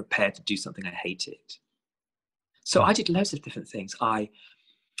prepared to do something I hated. So I did loads of different things. I've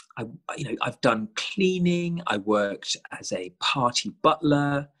done cleaning. I worked as a party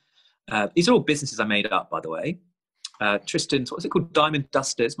butler. These are all businesses I made up, by the way. Tristan's, what's it called? Diamond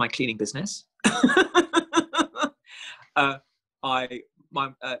Dusters, my cleaning business.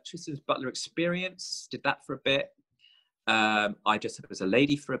 Tristan's Butler Experience, did that for a bit. I dressed up as a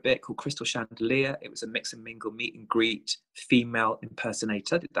lady for a bit called Crystal Chandelier. It was a mix and mingle, meet and greet, female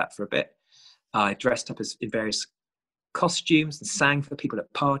impersonator. Did that for a bit. I dressed up in various costumes and sang for people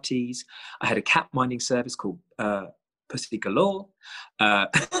at parties. I had a cat minding service called Pussy Galore. I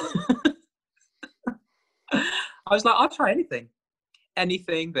was like, I'll try anything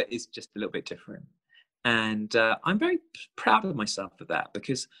that is just a little bit different. And I'm very proud of myself for that,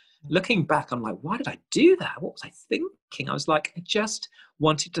 because looking back, I'm like, why did I do that? What was I thinking? I was like, I just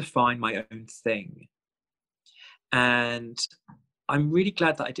wanted to find my own thing. And I'm really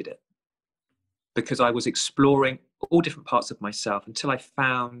glad that I did it, because I was exploring all different parts of myself until I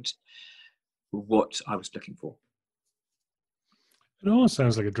found what I was looking for. It almost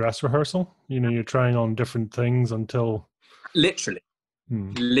sounds like a dress rehearsal. You're trying on different things until... Literally.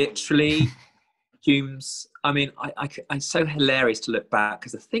 Humes. I mean, it's so hilarious to look back,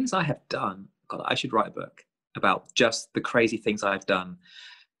 because the things I have done, God, I should write a book about just the crazy things I've done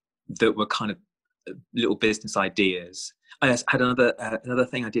that were kind of little business ideas. I had another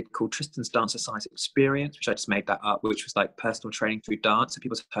thing I did called Tristan's Dancer Science Experience, which I just made that up, which was like personal training through dance in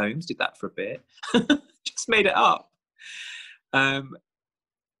people's homes. Did that for a bit. Just made it up. I've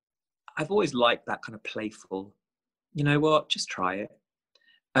always liked that kind of playful, you know what, just try it.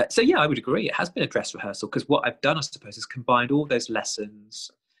 So yeah, I would agree. It has been a dress rehearsal, because what I've done, I suppose, is combined all those lessons,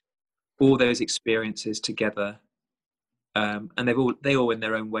 all those experiences together, and they all in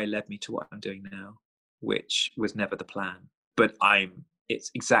their own way led me to what I'm doing now, which was never the plan. But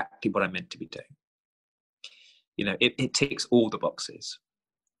it's exactly what I meant to be doing. It ticks all the boxes.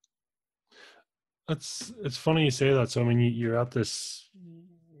 It's funny you say that. So I mean, you're at this.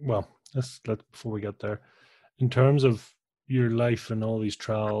 Well, let's before we get there, in terms of your life and all these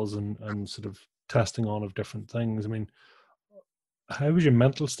trials and sort of testing on of different things. I mean, how was your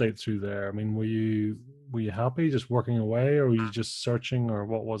mental state through there? I mean, were you happy just working away, or were you just searching, or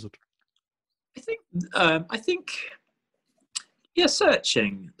what was it? I think, yeah,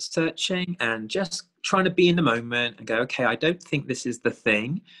 searching and just trying to be in the moment and go, okay, I don't think this is the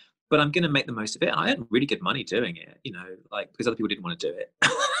thing, but I'm going to make the most of it. And I had really good money doing it, because other people didn't want to do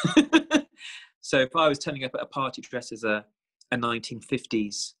it. So if I was turning up at a party dressed as a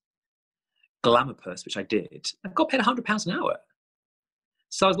 1950s glamour purse, which I did, I got paid £100 an hour.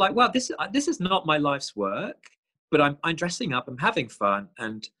 So I was like, well, this is not my life's work, but I'm dressing up, I'm having fun,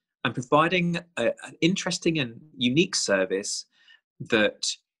 and I'm providing an interesting and unique service that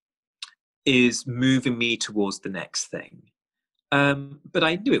is moving me towards the next thing. But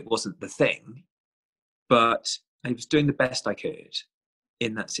I knew it wasn't the thing, but I was doing the best I could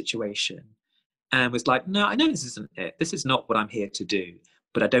in that situation. And was like, no, I know this isn't it. This is not what I'm here to do,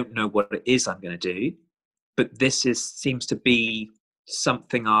 but I don't know what it is I'm going to do. But this seems to be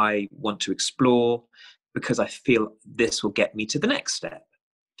something I want to explore, because I feel this will get me to the next step.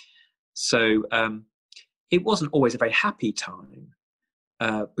 So it wasn't always a very happy time,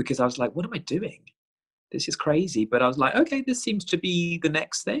 because I was like, what am I doing? This is crazy. But I was like, okay, this seems to be the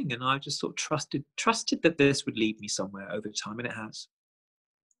next thing. And I just sort of trusted that this would lead me somewhere over time, and it has.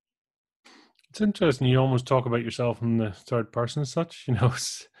 It's interesting. You almost talk about yourself in the third person as such,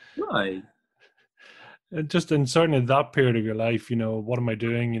 Right. just in certainly that period of your life, what am I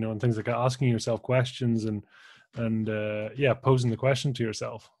doing, and things like that, asking yourself questions and yeah, posing the question to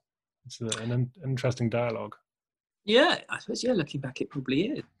yourself. It's an interesting dialogue. Yeah, I suppose, yeah, looking back, it probably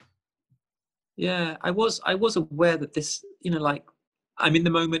is. Yeah, I was aware that this, like, I'm in the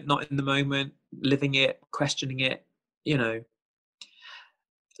moment, not in the moment, living it, questioning it,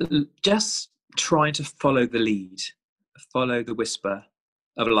 just trying to follow the lead, follow the whisper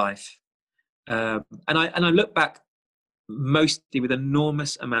of life. And I look back mostly with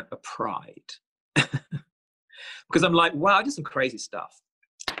enormous amount of pride. Because I'm like, wow, I did some crazy stuff.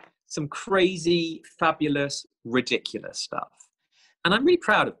 Some crazy, fabulous, ridiculous stuff. And I'm really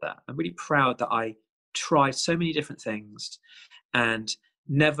proud of that. I'm really proud that I tried so many different things and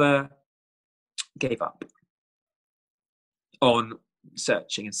never gave up on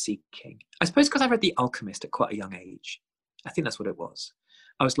searching and seeking. I suppose because I read The Alchemist at quite a young age. I think that's what it was.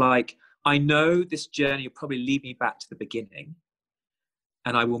 I was like, I know this journey will probably lead me back to the beginning,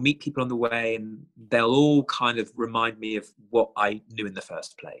 and I will meet people on the way, and they'll all kind of remind me of what I knew in the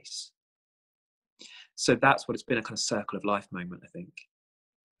first place. So that's what it's been, a kind of circle of life moment, I think,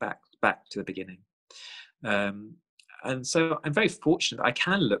 back to the beginning. And so I'm very fortunate I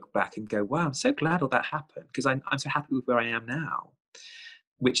can look back and go, wow, I'm so glad all that happened, because I'm so happy with where I am now,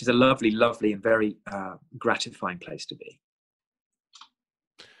 which is a lovely, lovely and very gratifying place to be.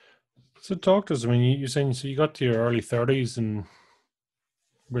 So talk to us. I mean, you're saying, so you got to your early 30s, and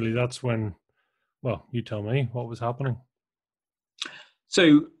really that's when, well, you tell me what was happening.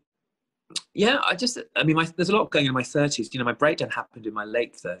 So, yeah, there's a lot going on in my 30s. My breakdown happened in my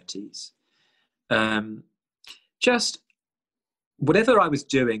late 30s. Just whatever I was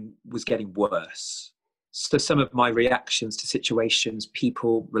doing was getting worse. So some of my reactions to situations,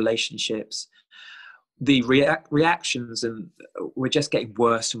 people, relationships, the reactions and were just getting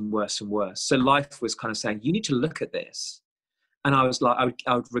worse and worse and worse. So life was kind of saying, you need to look at this. And I was like,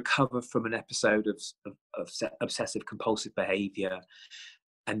 I would recover from an episode of obsessive compulsive behavior.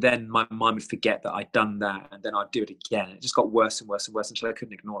 And then my mind would forget that I'd done that. And then I'd do it again. It just got worse and worse and worse until I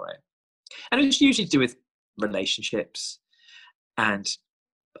couldn't ignore it. And it was usually to do with relationships and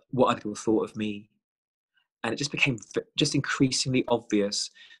what other people thought of me. And it just became just increasingly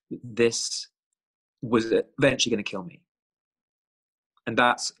obvious that this was eventually going to kill me. And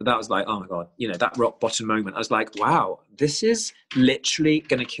that was like, oh my God, that rock bottom moment. I was like, wow, this is literally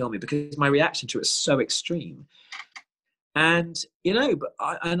going to kill me, because my reaction to it is so extreme. And, but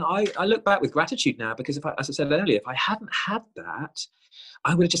I look back with gratitude now, because as I said earlier, if I hadn't had that,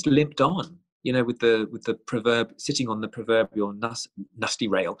 I would have just limped on, with the proverb, sitting on the proverbial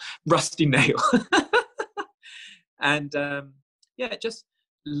rusty nail. And just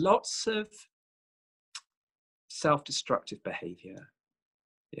lots of self-destructive behavior,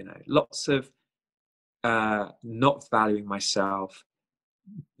 lots of not valuing myself,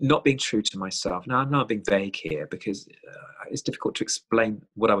 not being true to myself. Now, I'm not being vague here, because it's difficult to explain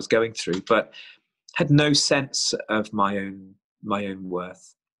what I was going through, but had no sense of my own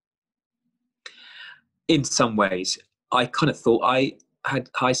worth. In some ways, I kind of thought I had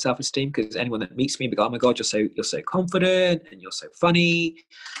high self-esteem, because anyone that meets me go, oh my God, you're so confident and you're so funny.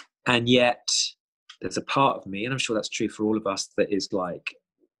 And yet there's a part of me, and I'm sure that's true for all of us, that is like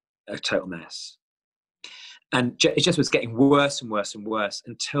a total mess. And it just was getting worse and worse and worse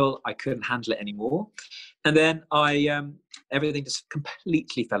until I couldn't handle it anymore. And then everything just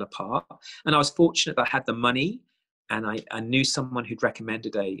completely fell apart. And I was fortunate that I had the money, and I knew someone who'd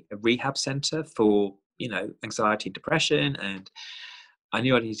recommended a rehab center for, anxiety and depression. And I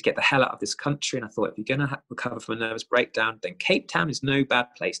knew I needed to get the hell out of this country. And I thought, if you're going to recover from a nervous breakdown, then Cape Town is no bad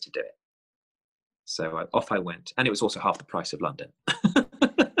place to do it. So off I went. And it was also half the price of London.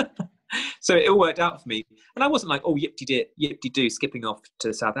 So it all worked out for me. And I wasn't like, oh, yip-de-doo, skipping off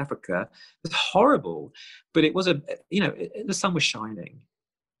to South Africa. It was horrible. But it was the sun was shining.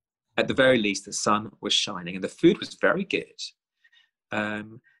 At the very least, the sun was shining, and the food was very good.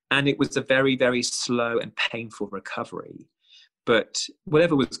 And it was a very, very slow and painful recovery. But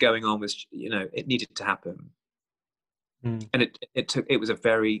whatever was going on was, it needed to happen. Mm. And it was a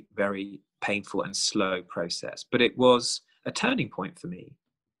very, very painful and slow process. But it was a turning point for me,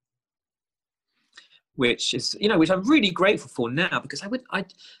 which is, which I'm really grateful for now, because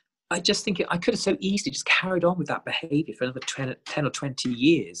I just think I could have so easily just carried on with that behavior for another 10 or 20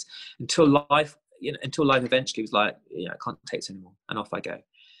 years until life eventually was like, I can't take this anymore, and off I go,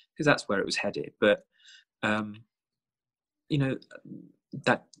 because that's where it was headed. But,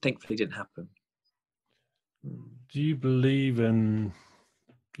 that thankfully didn't happen. Do you believe in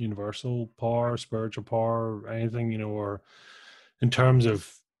universal power, spiritual power, anything, or in terms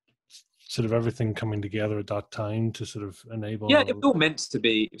of sort of everything coming together at that time to sort of enable. Yeah, it was all meant to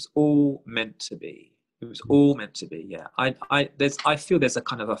be. It was all meant to be. It was all meant to be. Yeah, I feel there's a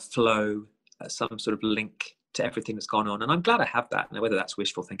kind of a flow, some sort of link to everything that's gone on, and I'm glad I have that. Now, whether that's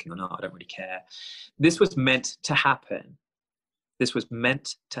wishful thinking or not, I don't really care. This was meant to happen. This was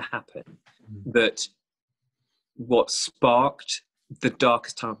meant to happen. That what sparked the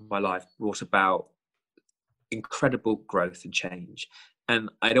darkest time of my life brought about incredible growth and change.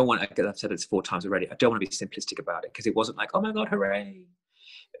 And I don't want to, I've said this 4 times already, I don't want to be simplistic about it, because it wasn't like, oh my God, hooray.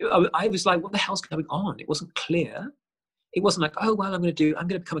 I was like, what the hell's going on? It wasn't clear. It wasn't like, oh, well, I'm going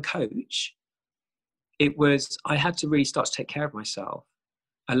to become a coach. It was, I had to really start to take care of myself.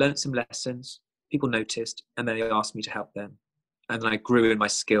 I learned some lessons, people noticed, and then they asked me to help them. And then I grew in my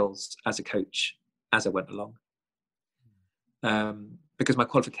skills as a coach as I went along. Because my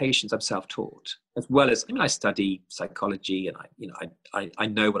qualifications, I'm self-taught, as well as, I study psychology, and I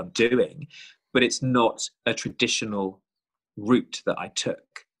know what I'm doing, but it's not a traditional route that I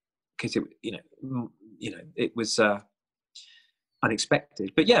took, because it was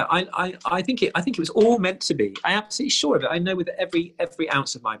unexpected. But yeah, I think it was all meant to be. I'm absolutely sure of it. I know with every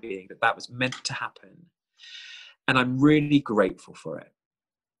ounce of my being that was meant to happen, and I'm really grateful for it.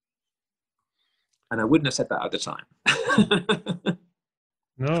 And I wouldn't have said that at the time.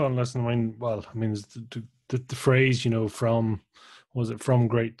 No, unless the phrase, from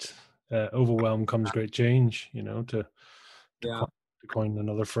great overwhelm comes great change, to coin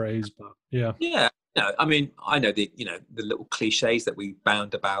another phrase, but yeah. Yeah. No, I know the little cliches that we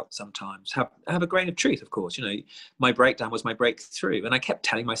bound about sometimes have a grain of truth, of course. My breakdown was my breakthrough. And I kept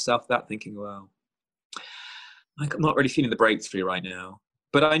telling myself that, thinking, well, I'm not really feeling the breakthrough right now.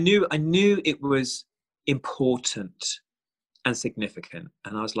 But I knew it was important and significant.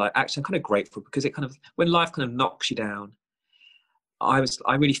 And I was like, actually, I'm kind of grateful, because it when life kind of knocks you down, I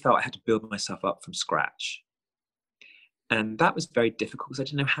really felt I had to build myself up from scratch. And that was very difficult, because I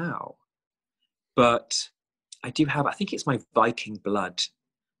didn't know how. But I think it's my Viking blood.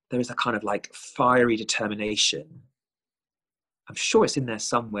 There is a kind of like fiery determination. I'm sure it's in there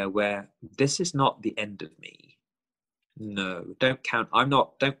somewhere, where this is not the end of me. No, don't count. I'm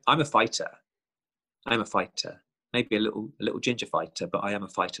a fighter. I'm a fighter. Maybe a little ginger fighter, but I am a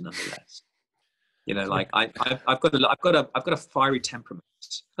fighter nonetheless. I've got a fiery temperament.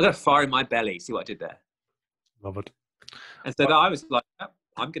 I've got a fire in my belly. See what I did there? Love it. And so I was like,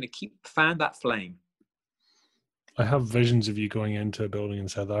 I'm going to fan that flame. I have visions of you going into a building in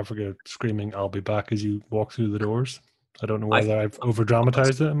South Africa screaming, "I'll be back," as you walk through the doors. I don't know whether I've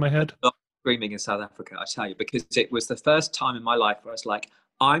over-dramatized it in my head. Not screaming in South Africa, I tell you, because it was the first time in my life where I was like,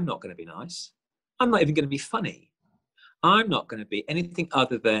 I'm not going to be nice. I'm not even going to be funny. I'm not going to be anything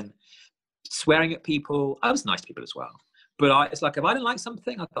other than swearing at people. I was nice to people as well. But it's like, if I didn't like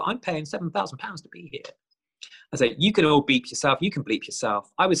something, I thought, I'm paying £7,000 to be here. I say, you can all beep yourself. You can bleep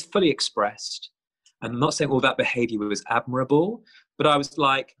yourself. I was fully expressed. And I'm not saying all that behavior was admirable, but I was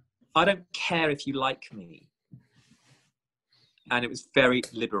like, I don't care if you like me. And it was very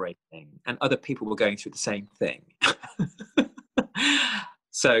liberating. And other people were going through the same thing.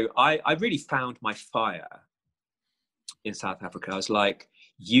 So I really found my fire in South Africa. I was like,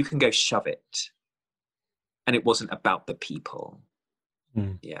 you can go shove it. And it wasn't about the people.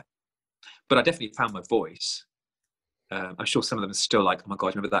 Yeah. But I definitely found my voice. I'm sure some of them are still like, oh my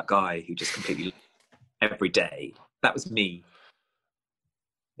God, remember that guy who just completely every day? That was me.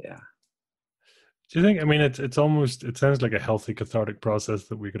 Yeah. Do you think, it sounds like a healthy cathartic process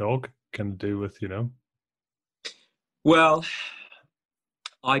that we could all kind of do with, Well,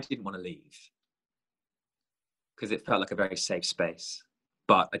 I didn't want to leave because it felt like a very safe space,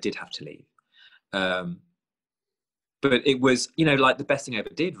 but I did have to leave. But it was, like the best thing I ever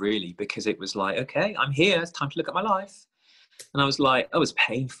did, really, because it was like, okay, I'm here. It's time to look at my life. And I was like, oh, it was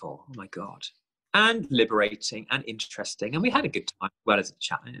painful. Oh my God. And liberating and interesting. And we had a good time as well as a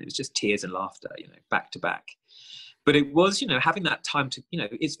chat. And it was just tears and laughter, back to back. But it was, having that time to,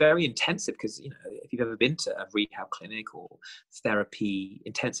 it's very intensive because, if you've ever been to a rehab clinic or therapy,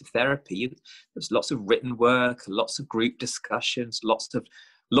 intensive therapy, there's lots of written work, lots of group discussions, lots of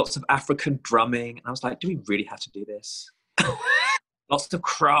African drumming. And I was like, do we really have to do this? Lots of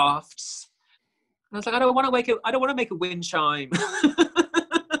crafts. And I was like, I don't want to make a wind chime.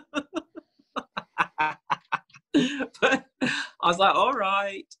 But I was like, all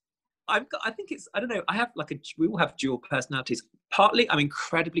right. I don't know. We all have dual personalities. Partly, I'm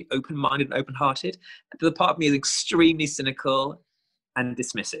incredibly open-minded and open-hearted. And the part of me is extremely cynical and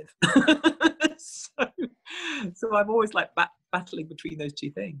dismissive. So I'm always like battling between those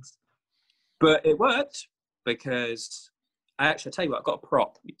two things. But it worked because I'll tell you what, I've got a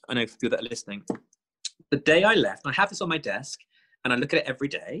prop. I know for people that are listening. The day I left, I have this on my desk, and I look at it every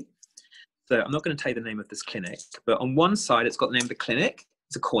day. So I'm not going to tell you the name of this clinic, but on one side, it's got the name of the clinic.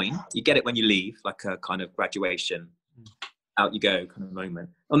 It's a coin. You get it when you leave, like a kind of graduation, out you go kind of moment.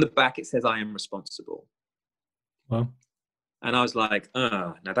 On the back, it says, I am responsible. Well, and I was like,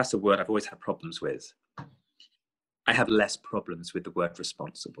 now that's a word I've always had problems with. I have less problems with the word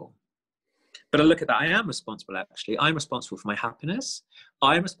responsible. But I look at that, I am responsible, actually. I'm responsible for my happiness.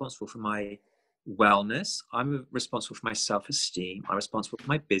 I'm responsible for my wellness. I'm responsible for my self-esteem. I'm responsible for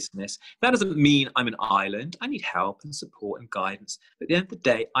my business. That doesn't mean I'm an island. I need help and support and guidance. But at the end of the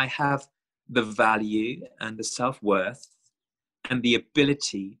day, I have the value and the self-worth and the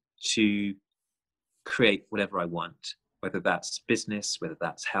ability to create whatever I want, whether that's business, whether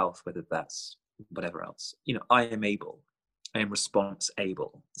that's health, whether that's whatever else. You know, I am able. I am response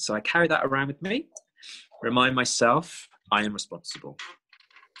able. So I carry that around with me, remind myself I am responsible.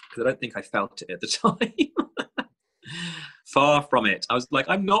 Because I don't think I felt it at the time. Far from it. I was like,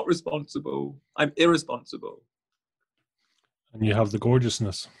 I'm not responsible. I'm irresponsible. And you have the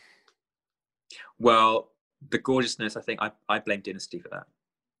gorgeousness. Well, the gorgeousness, I think I blame Dynasty for that.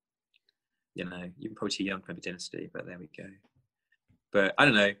 You know, you're probably too young to remember Dynasty, but there we go. But I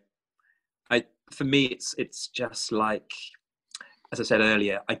don't know. For me, it's just like, as I said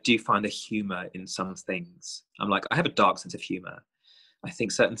earlier, I do find the humor in some things. I'm like, I have a dark sense of humor. I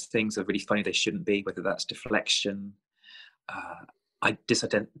think certain things are really funny. They shouldn't be, whether that's deflection,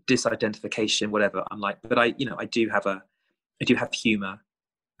 disidentification, whatever. I'm like, but I do have humor,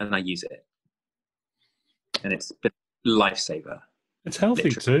 and I use it, and it's been a lifesaver. It's healthy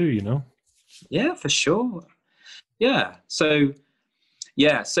literally. Too, you know. Yeah, for sure. Yeah. So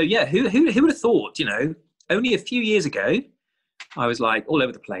who would have thought? You know, only a few years ago, I was like all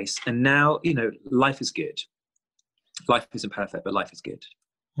over the place, and now, you know, life is good. Life isn't perfect, but life is good.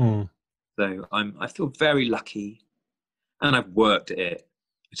 So I feel very lucky, and I've worked at it.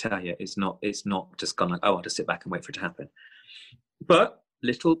 I tell you, it's not just gone like, oh, I'll just sit back and wait for it to happen. But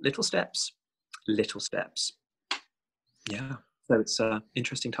little steps. Yeah. So it's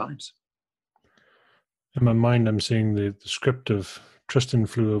interesting times. In my mind, I'm seeing the script of Tristan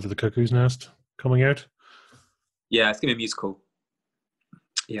Flew Over the Cuckoo's Nest coming out. Yeah, it's gonna be a musical.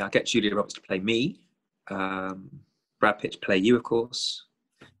 Yeah, I'll get Julia Roberts to play me. Brad Pitt to play you, of course.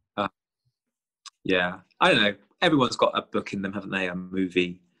 Yeah, I don't know. Everyone's got a book in them, haven't they? A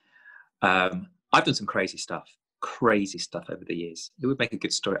movie. I've done some crazy stuff over the years. It would make a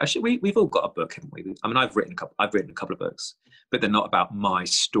good story. Actually, we've all got a book, haven't we? I mean, I've written a couple of books, but they're not about my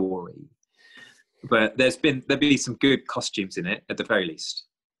story. But there'll be some good costumes in it, at the very least.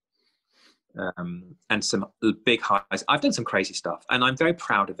 And some big highs. I've done some crazy stuff, and I'm very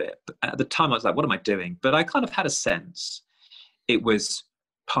proud of it. But at the time, I was like, what am I doing? But I kind of had a sense it was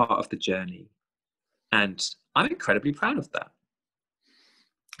part of the journey. And I'm incredibly proud of that.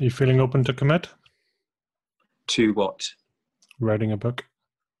 Are you feeling open to commit? To what? Writing a book?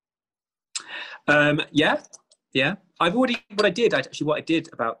 Yeah. What I did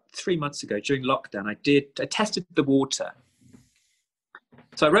about 3 months ago during lockdown, I tested the water.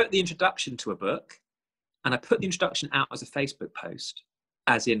 So I wrote the introduction to a book, and I put the introduction out as a Facebook post,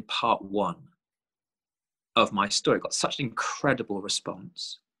 as in part 1 of my story. Got such an incredible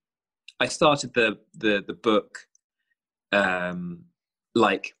response. I started the book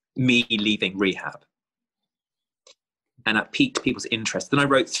like me leaving rehab, and that piqued people's interest. Then I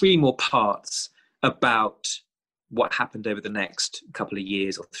wrote 3 more parts about what happened over the next couple of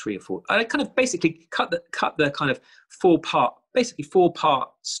years, or 3 or 4. I kind of basically cut the kind of 4-part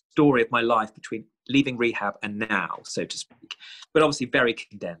story of my life between leaving rehab and now, so to speak, but obviously very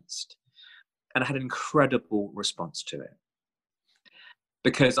condensed. And I had an incredible response to it,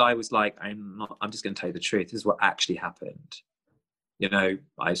 because I was like, I'm just going to tell you the truth. This is what actually happened. You know,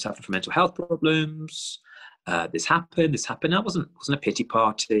 I suffered from mental health problems. This happened. I wasn't a pity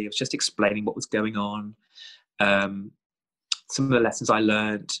party. I was just explaining what was going on. Some of the lessons I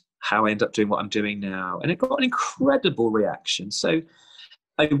learned, how I ended up doing what I'm doing now. And it got an incredible reaction. So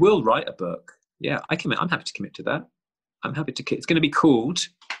I will write a book. Yeah, I'm happy to commit to that. It's going to be called,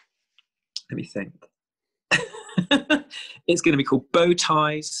 let me think. It's going to be called Bow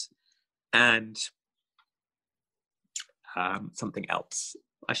Ties and something else.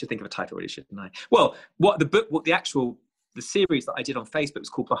 I should think of a title, really, shouldn't I? Well, the series that I did on Facebook was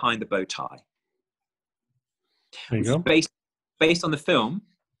called Behind the Bow Tie. There you go. Based on the film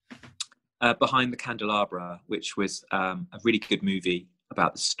Behind the Candelabra, which was a really good movie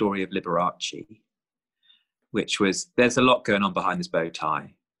about the story of Liberace, there's a lot going on behind this bow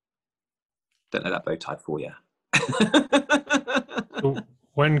tie. Don't know that bow tie for you. So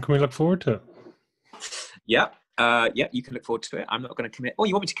when can we look forward to it? Yeah. Yeah, you can look forward to it. I'm not going to commit. Oh,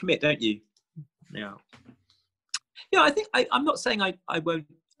 you want me to commit, don't you? Yeah. Yeah, I think I'm not saying I won't.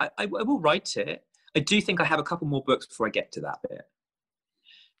 I will write it. I do think I have a couple more books before I get to that bit.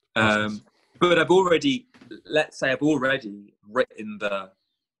 But I've already, let's say, I've already written the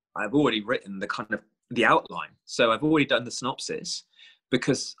kind of the outline. So I've already done the synopsis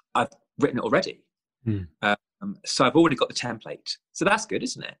because I've written it already. So I've already got the template. So that's good,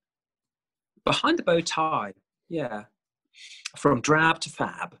 isn't it? Behind the bow tie, yeah. From drab to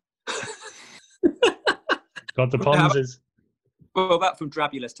fab. Got the puns. Well, about from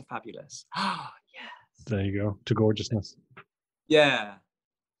drabulous to fabulous. Ah, yes. There you go. To gorgeousness. Yeah.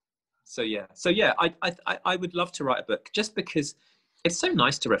 So yeah. I would love to write a book just because it's so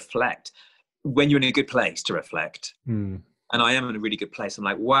nice to reflect when you're in a good place to reflect. And I am in a really good place. I'm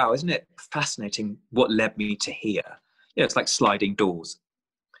like, wow, isn't it fascinating what led me to here? You know, it's like sliding doors.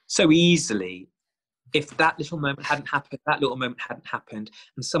 So easily, if that little moment hadn't happened,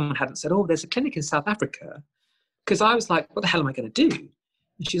 and someone hadn't said, oh, there's a clinic in South Africa, because I was like, what the hell am I going to do?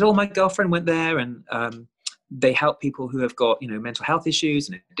 And she's, oh, my girlfriend went there, and they help people who have got, mental health issues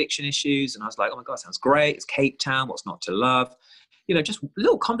and addiction issues. And I was like, oh my God, sounds great. It's Cape Town. What's not to love? Just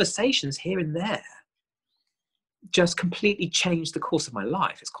little conversations here and there just completely changed the course of my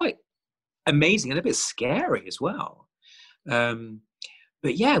life. It's quite amazing and a bit scary as well.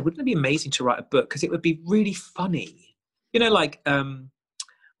 But yeah, wouldn't it be amazing to write a book? Because it would be really funny.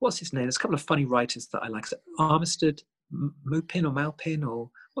 What's his name? There's a couple of funny writers that I like. Armistead Maupin or Malpin, or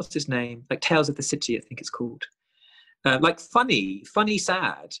what's his name? Like Tales of the City, I think it's called. Like funny,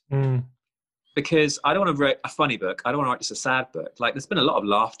 sad. Because I don't want to write a funny book. I don't want to write just a sad book. Like there's been a lot of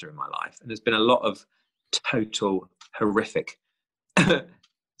laughter in my life, and there's been a lot of total horrific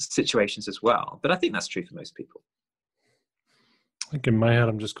situations as well. But I think that's true for most people. I think in my head,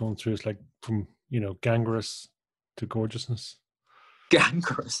 I'm just going through, it's like from, gangrenous to gorgeousness.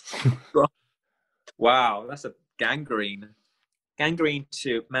 Gangrenous. Wow, that's a gangrene. Gangrene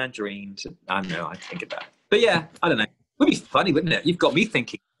to mandarin to, I don't know, I think of that. But yeah, I don't know. It would be funny, wouldn't it? You've got me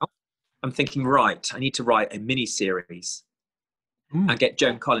thinking. I'm thinking, right, I need to write a mini-series and get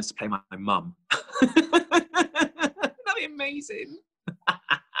Joan Collins to play my mum. That'd be amazing.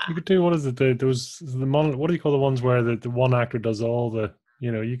 You could do, what is it? What do you call the ones where the one actor does all the,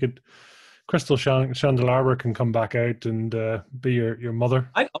 you could, Crystal Chandelabra can come back out and be your mother.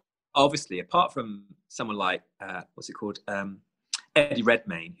 Obviously, apart from someone like, what's it called? Eddie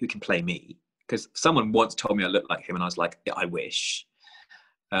Redmayne, who can play me. Because someone once told me I looked like him and I was like, yeah, I wish.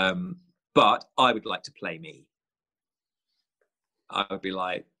 But I would like to play me. I would be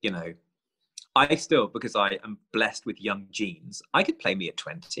like, I still, because I am blessed with young genes, I could play me at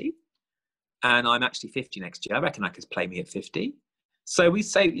 20, and I'm actually 50 next year. I reckon I could play me at 50. So you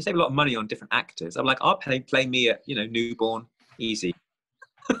save a lot of money on different actors. I'm like, I'll play me at, newborn, easy.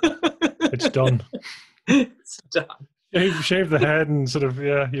 It's done. It's done. Shave the head and sort of,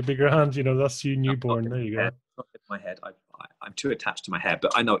 you'd be grand. That's you newborn. There you go. My head. I'm too attached to my hair,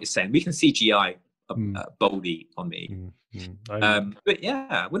 but I know what you're saying. We can CGI Boldy on me. But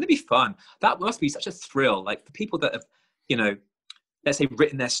yeah, wouldn't it be fun? That must be such a thrill. Like for people that have, let's say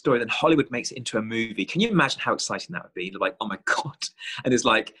written their story, then Hollywood makes it into a movie. Can you imagine how exciting that would be? They're like, oh my God. And it's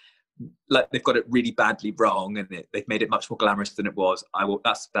like they've got it really badly wrong and they've made it much more glamorous than it was.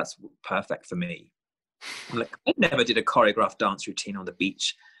 That's perfect for me. I'm like, I never did a choreographed dance routine on the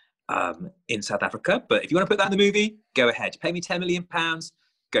beach in South Africa, but if you want to put that in the movie, go ahead. Pay me £10 million,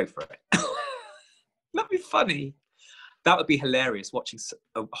 go for it. That'd be funny. That would be hilarious, watching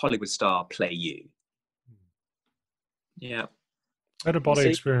a Hollywood star play you. Yeah. Out of body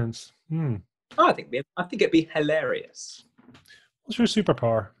experience. Oh, I think it'd be hilarious. What's your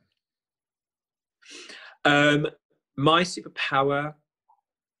superpower? My superpower.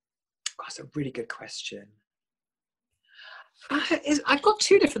 That's a really good question. I've got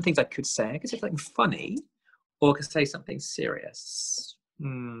two different things I could say. I could say something funny, or I could say something serious. I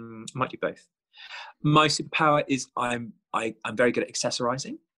might do both. My superpower is I'm very good at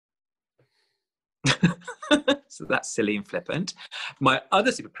accessorizing. So that's silly and flippant. My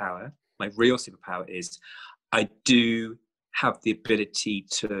other superpower, my real superpower, is I do have the ability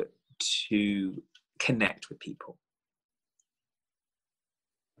to connect with people.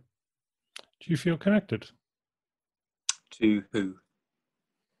 Do you feel connected? To who?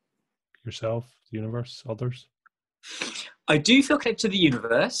 Yourself, the universe, others? I do feel connected to the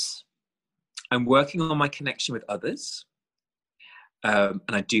universe. I'm working on my connection with others. And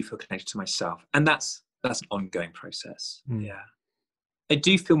I do feel connected to myself. And that's an ongoing process. Yeah. I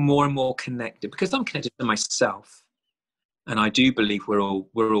do feel more and more connected because I'm connected to myself. And I do believe we're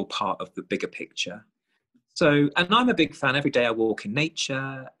all part of the bigger picture. So, and I'm a big fan. Every day I walk in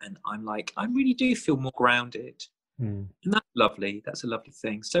nature, and I'm like, I really do feel more grounded, and that's lovely. That's a lovely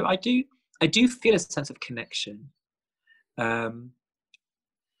thing. So I do feel a sense of connection, and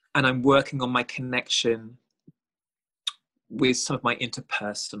I'm working on my connection with some of my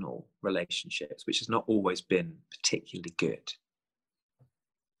interpersonal relationships, which has not always been particularly good.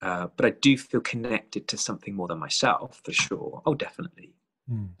 But I do feel connected to something more than myself, for sure. Oh, definitely.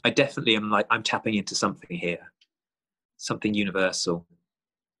 I definitely am like, I'm tapping into something here, something universal.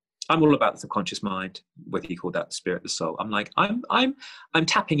 I'm all about the subconscious mind, whether you call that the spirit, the soul. I'm like, I'm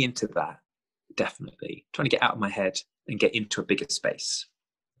tapping into that, definitely. Trying to get out of my head and get into a bigger space,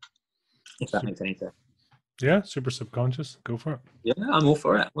 if that makes any sense. Yeah, super subconscious. Go for it. Yeah, I'm all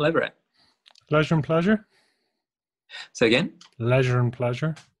for it. All over it. Leisure and pleasure? So again? Leisure and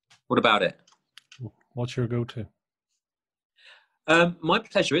pleasure. What about it? What's your go-to? My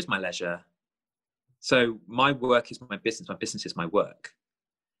pleasure is my leisure. So my work is my business. My business is my work.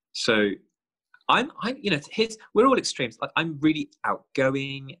 So we're all extremes. Like, I'm really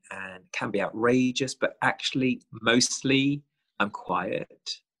outgoing and can be outrageous, but actually mostly I'm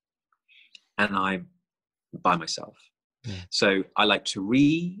quiet and I'm by myself. So I like to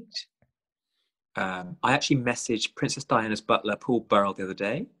read. I actually messaged Princess Diana's butler, Paul Burrell, the other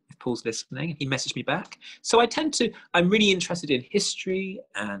day. If Paul's listening, he messaged me back. So I'm really interested in history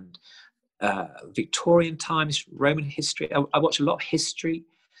and Victorian times, Roman history. I watch a lot of history.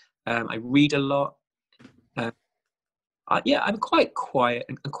 I read a lot. I'm quite quiet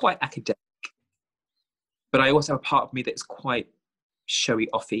and quite academic. But I also have a part of me that's quite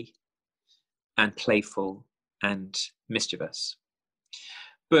showy-offy and playful and mischievous.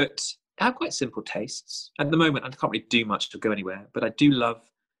 But I have quite simple tastes. At the moment, I can't really do much to go anywhere, but I do love,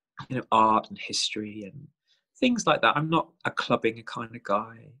 art and history and things like that. I'm not a clubbing kind of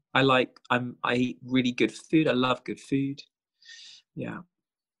guy. I eat really good food. I love good food. Yeah.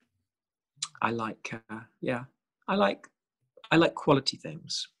 I like quality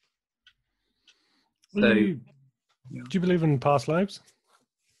things. So, do you believe in past lives?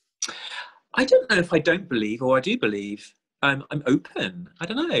 I don't know if I don't believe or I do believe. I'm open. I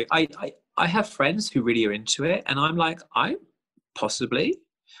don't know. I have friends who really are into it, and I'm like, I'm totally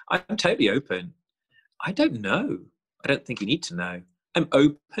open. I don't know. I don't think you need to know. I'm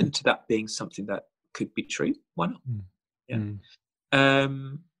open to that being something that could be true. Why not? Yeah. I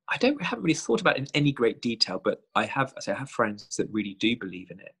haven't really thought about it in any great detail, but I have friends that really do believe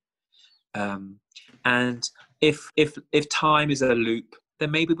in it. And if time is a loop,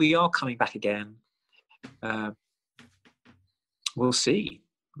 then maybe we are coming back again. We'll see.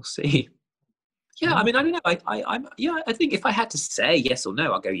 Yeah, I mean, I don't know. I think if I had to say yes or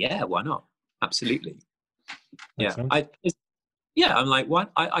no, I'll go, yeah, why not? Absolutely. Yeah. I'm like, why?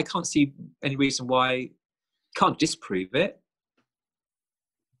 I can't see any reason why. Can't disprove it.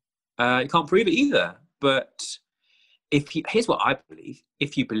 You can't prove it either. But here's what I believe.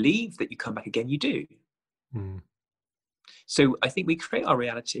 If you believe that you come back again, you do. So I think we create our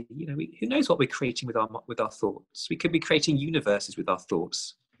reality. Who knows what we're creating with our thoughts? We could be creating universes with our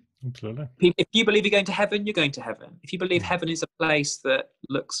thoughts. Absolutely. If you believe you're going to heaven, you're going to heaven. If you believe heaven is a place that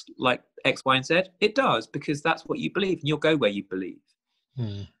looks like X, Y, and Z, it does, because that's what you believe, and you'll go where you believe.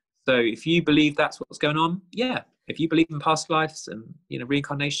 So if you believe that's what's going on, yeah. If you believe in past lives and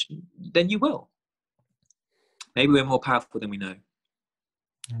reincarnation, then you will. Maybe we're more powerful than we know.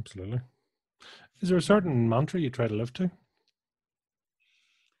 Absolutely. Is there a certain mantra you try to live to?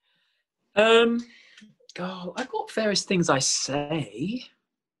 I've got various things I say.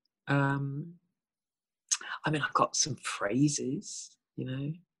 I've got some phrases,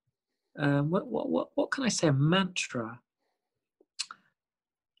 what can I say? A mantra.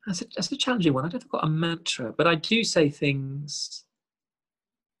 That's a challenging one. I don't think I've got a mantra, but I do say things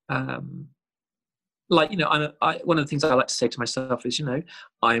like, one of the things I like to say to myself is,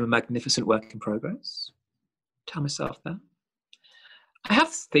 I am a magnificent work in progress. Tell myself that. I have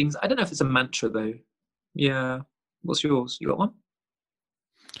things, I don't know if it's a mantra though. Yeah. What's yours? You got one?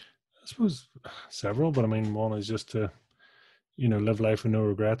 I suppose several, but I mean, one is just to, live life with no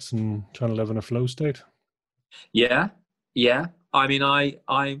regrets and trying to live in a flow state. Yeah. I mean, I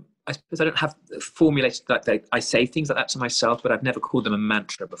suppose I don't have formulated that. I say things like that to myself, but I've never called them a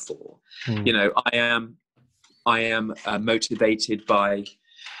mantra before. I am motivated by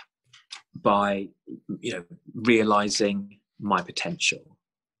realizing my potential.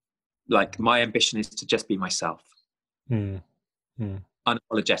 Like, my ambition is to just be myself.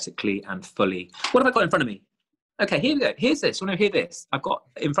 Unapologetically and fully. What have I got in front of me? Okay, here we go. Here's this. Want to hear this? I've got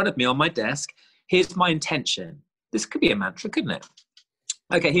in front of me on my desk. Here's my intention. This could be a mantra, couldn't it?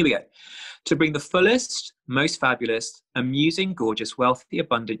 Okay, here we go. To bring the fullest, most fabulous, amusing, gorgeous, wealthy,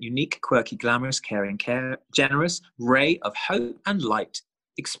 abundant, unique, quirky, glamorous, caring, generous, ray of hope and light,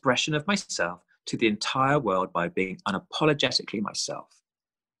 expression of myself to the entire world by being unapologetically myself.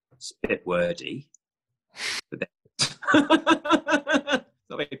 It's a bit wordy, but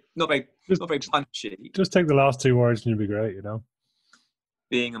not very punchy. Just take the last two words and you'll be great, you know.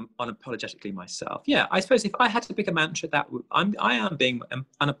 Being unapologetically myself. Yeah, I suppose if I had to pick a mantra, I am being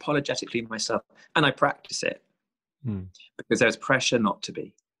unapologetically myself, and I practice it because there's pressure not to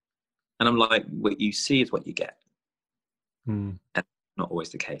be. And I'm like, what you see is what you get, and not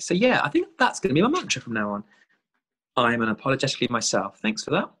always the case. So yeah, I think that's going to be my mantra from now on. I am unapologetically myself. Thanks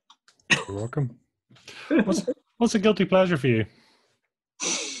for that. You're welcome. What's a guilty pleasure for you?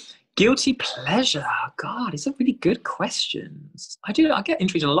 Guilty pleasure. God, these are really good questions. I get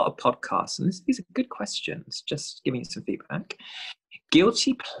interviewed on a lot of podcasts, and these are good questions. Just giving you some feedback.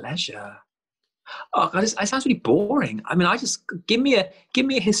 Guilty pleasure. Oh God, it sounds really boring. I mean, give me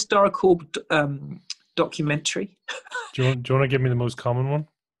a historical documentary. Do you want to give me the most common one?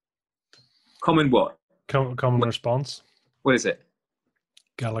 Common what? Common response. What is it?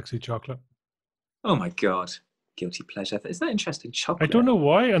 Galaxy chocolate. Oh my God. Guilty pleasure. Is that interesting? Chocolate. I don't know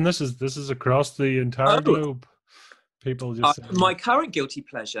why, and this is across the entire globe. People just my current guilty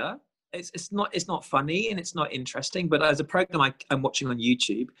pleasure. It's not funny and it's not interesting, but there's a program I'm watching on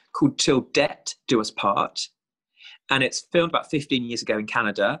YouTube called Till Death Do Us Part, and it's filmed about 15 years ago in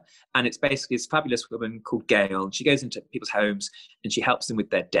Canada, and it's basically this fabulous woman called Gail, and she goes into people's homes and she helps them with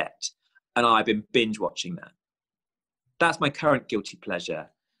their debt, and I've been binge watching that. That's my current guilty pleasure,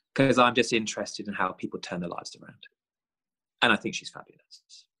 because I'm just interested in how people turn their lives around. And I think she's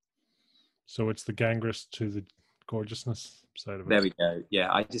fabulous. So it's the gangrous to the gorgeousness side of it. There we go.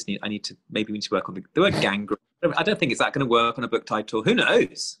 Yeah, maybe we need to work on the word gangrous. I don't think it's that going to work on a book title. Who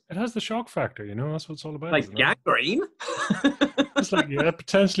knows? It has the shock factor, you know, that's what it's all about. Like gangrene? It's like, yeah,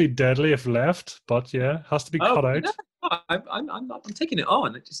 potentially deadly if left, but yeah, has to be cut out. No, I'm taking it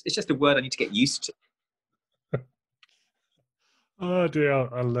on. It's just a word I need to get used to. Oh dear,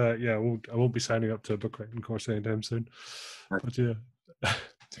 I won't be signing up to a book writing course anytime soon. Okay. But yeah,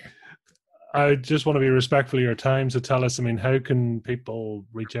 I just want to be respectful of your time. So tell us, I mean, how can people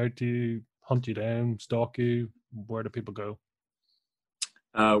reach out to you, hunt you down, stalk you? Where do people go?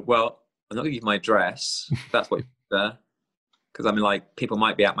 Well, I'm not going to give my address. That's what there, because I mean, like, people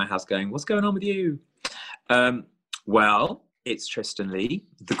might be at my house going, "What's going on with you?" Well, it's Tristan Lee,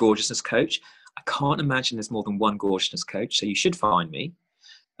 the Gorgeousness Coach. I can't imagine there's more than one gorgeousness coach, so you should find me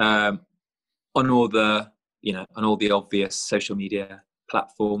on all the obvious social media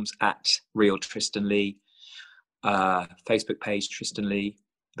platforms at Real Tristan Lee, Facebook page Tristan Lee,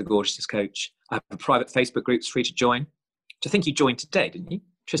 the Gorgeousness Coach. I have a private Facebook group, it's free to join. Which I think you joined today, didn't you?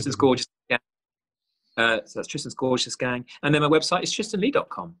 Tristan's Gorgeous Gang. So that's Tristan's Gorgeous Gang, and then my website is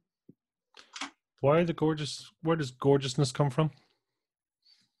tristanlee.com. Why the gorgeous? Where does gorgeousness come from?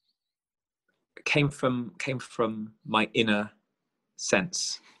 Came from my inner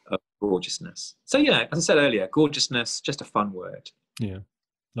sense of gorgeousness. So yeah, as I said earlier, gorgeousness, just a fun word. Yeah,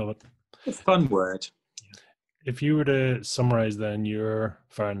 love it. A fun word. Yeah. If you were to summarize then your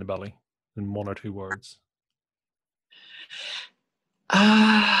fire in the belly in one or two words.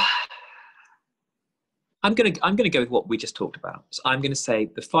 I'm gonna go with what we just talked about. So I'm gonna say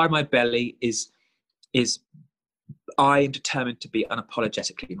the fire in my belly is I am determined to be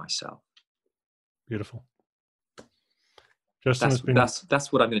unapologetically myself. Beautiful. Justin,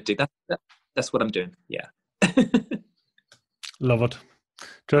 that's what I'm going to do. That's what I'm doing. Yeah. Love it.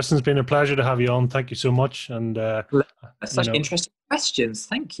 Justin, it's been a pleasure to have you on. Thank you so much. And such interesting questions.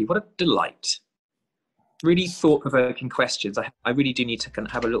 Thank you. What a delight. Really thought-provoking questions. I really do need to kind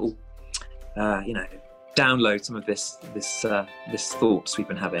of have a little, download some of this thoughts we've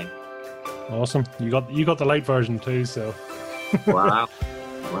been having. Awesome. You got the light version too. So. Wow.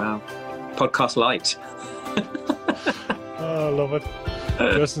 Podcast light. Oh, I love it.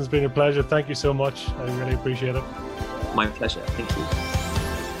 Justin, it's been a pleasure. Thank you so much. I really appreciate it. My pleasure. Thank you.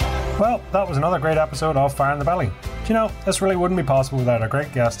 Well, that was another great episode of Fire in the Belly. Do you know, this really wouldn't be possible without our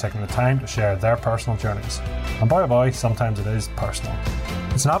great guests taking the time to share their personal journeys. And boy oh boy, sometimes it is personal.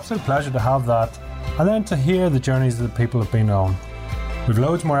 It's an absolute pleasure to have that, and then to hear the journeys that people have been on. We've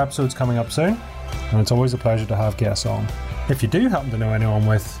loads more episodes coming up soon, and it's always a pleasure to have guests on. If you do happen to know anyone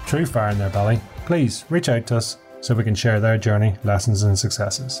with true fire in their belly, please reach out to us so we can share their journey, lessons and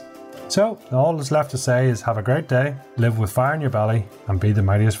successes. So, all that's left to say is have a great day, live with fire in your belly, and be the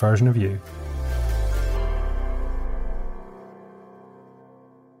mightiest version of you.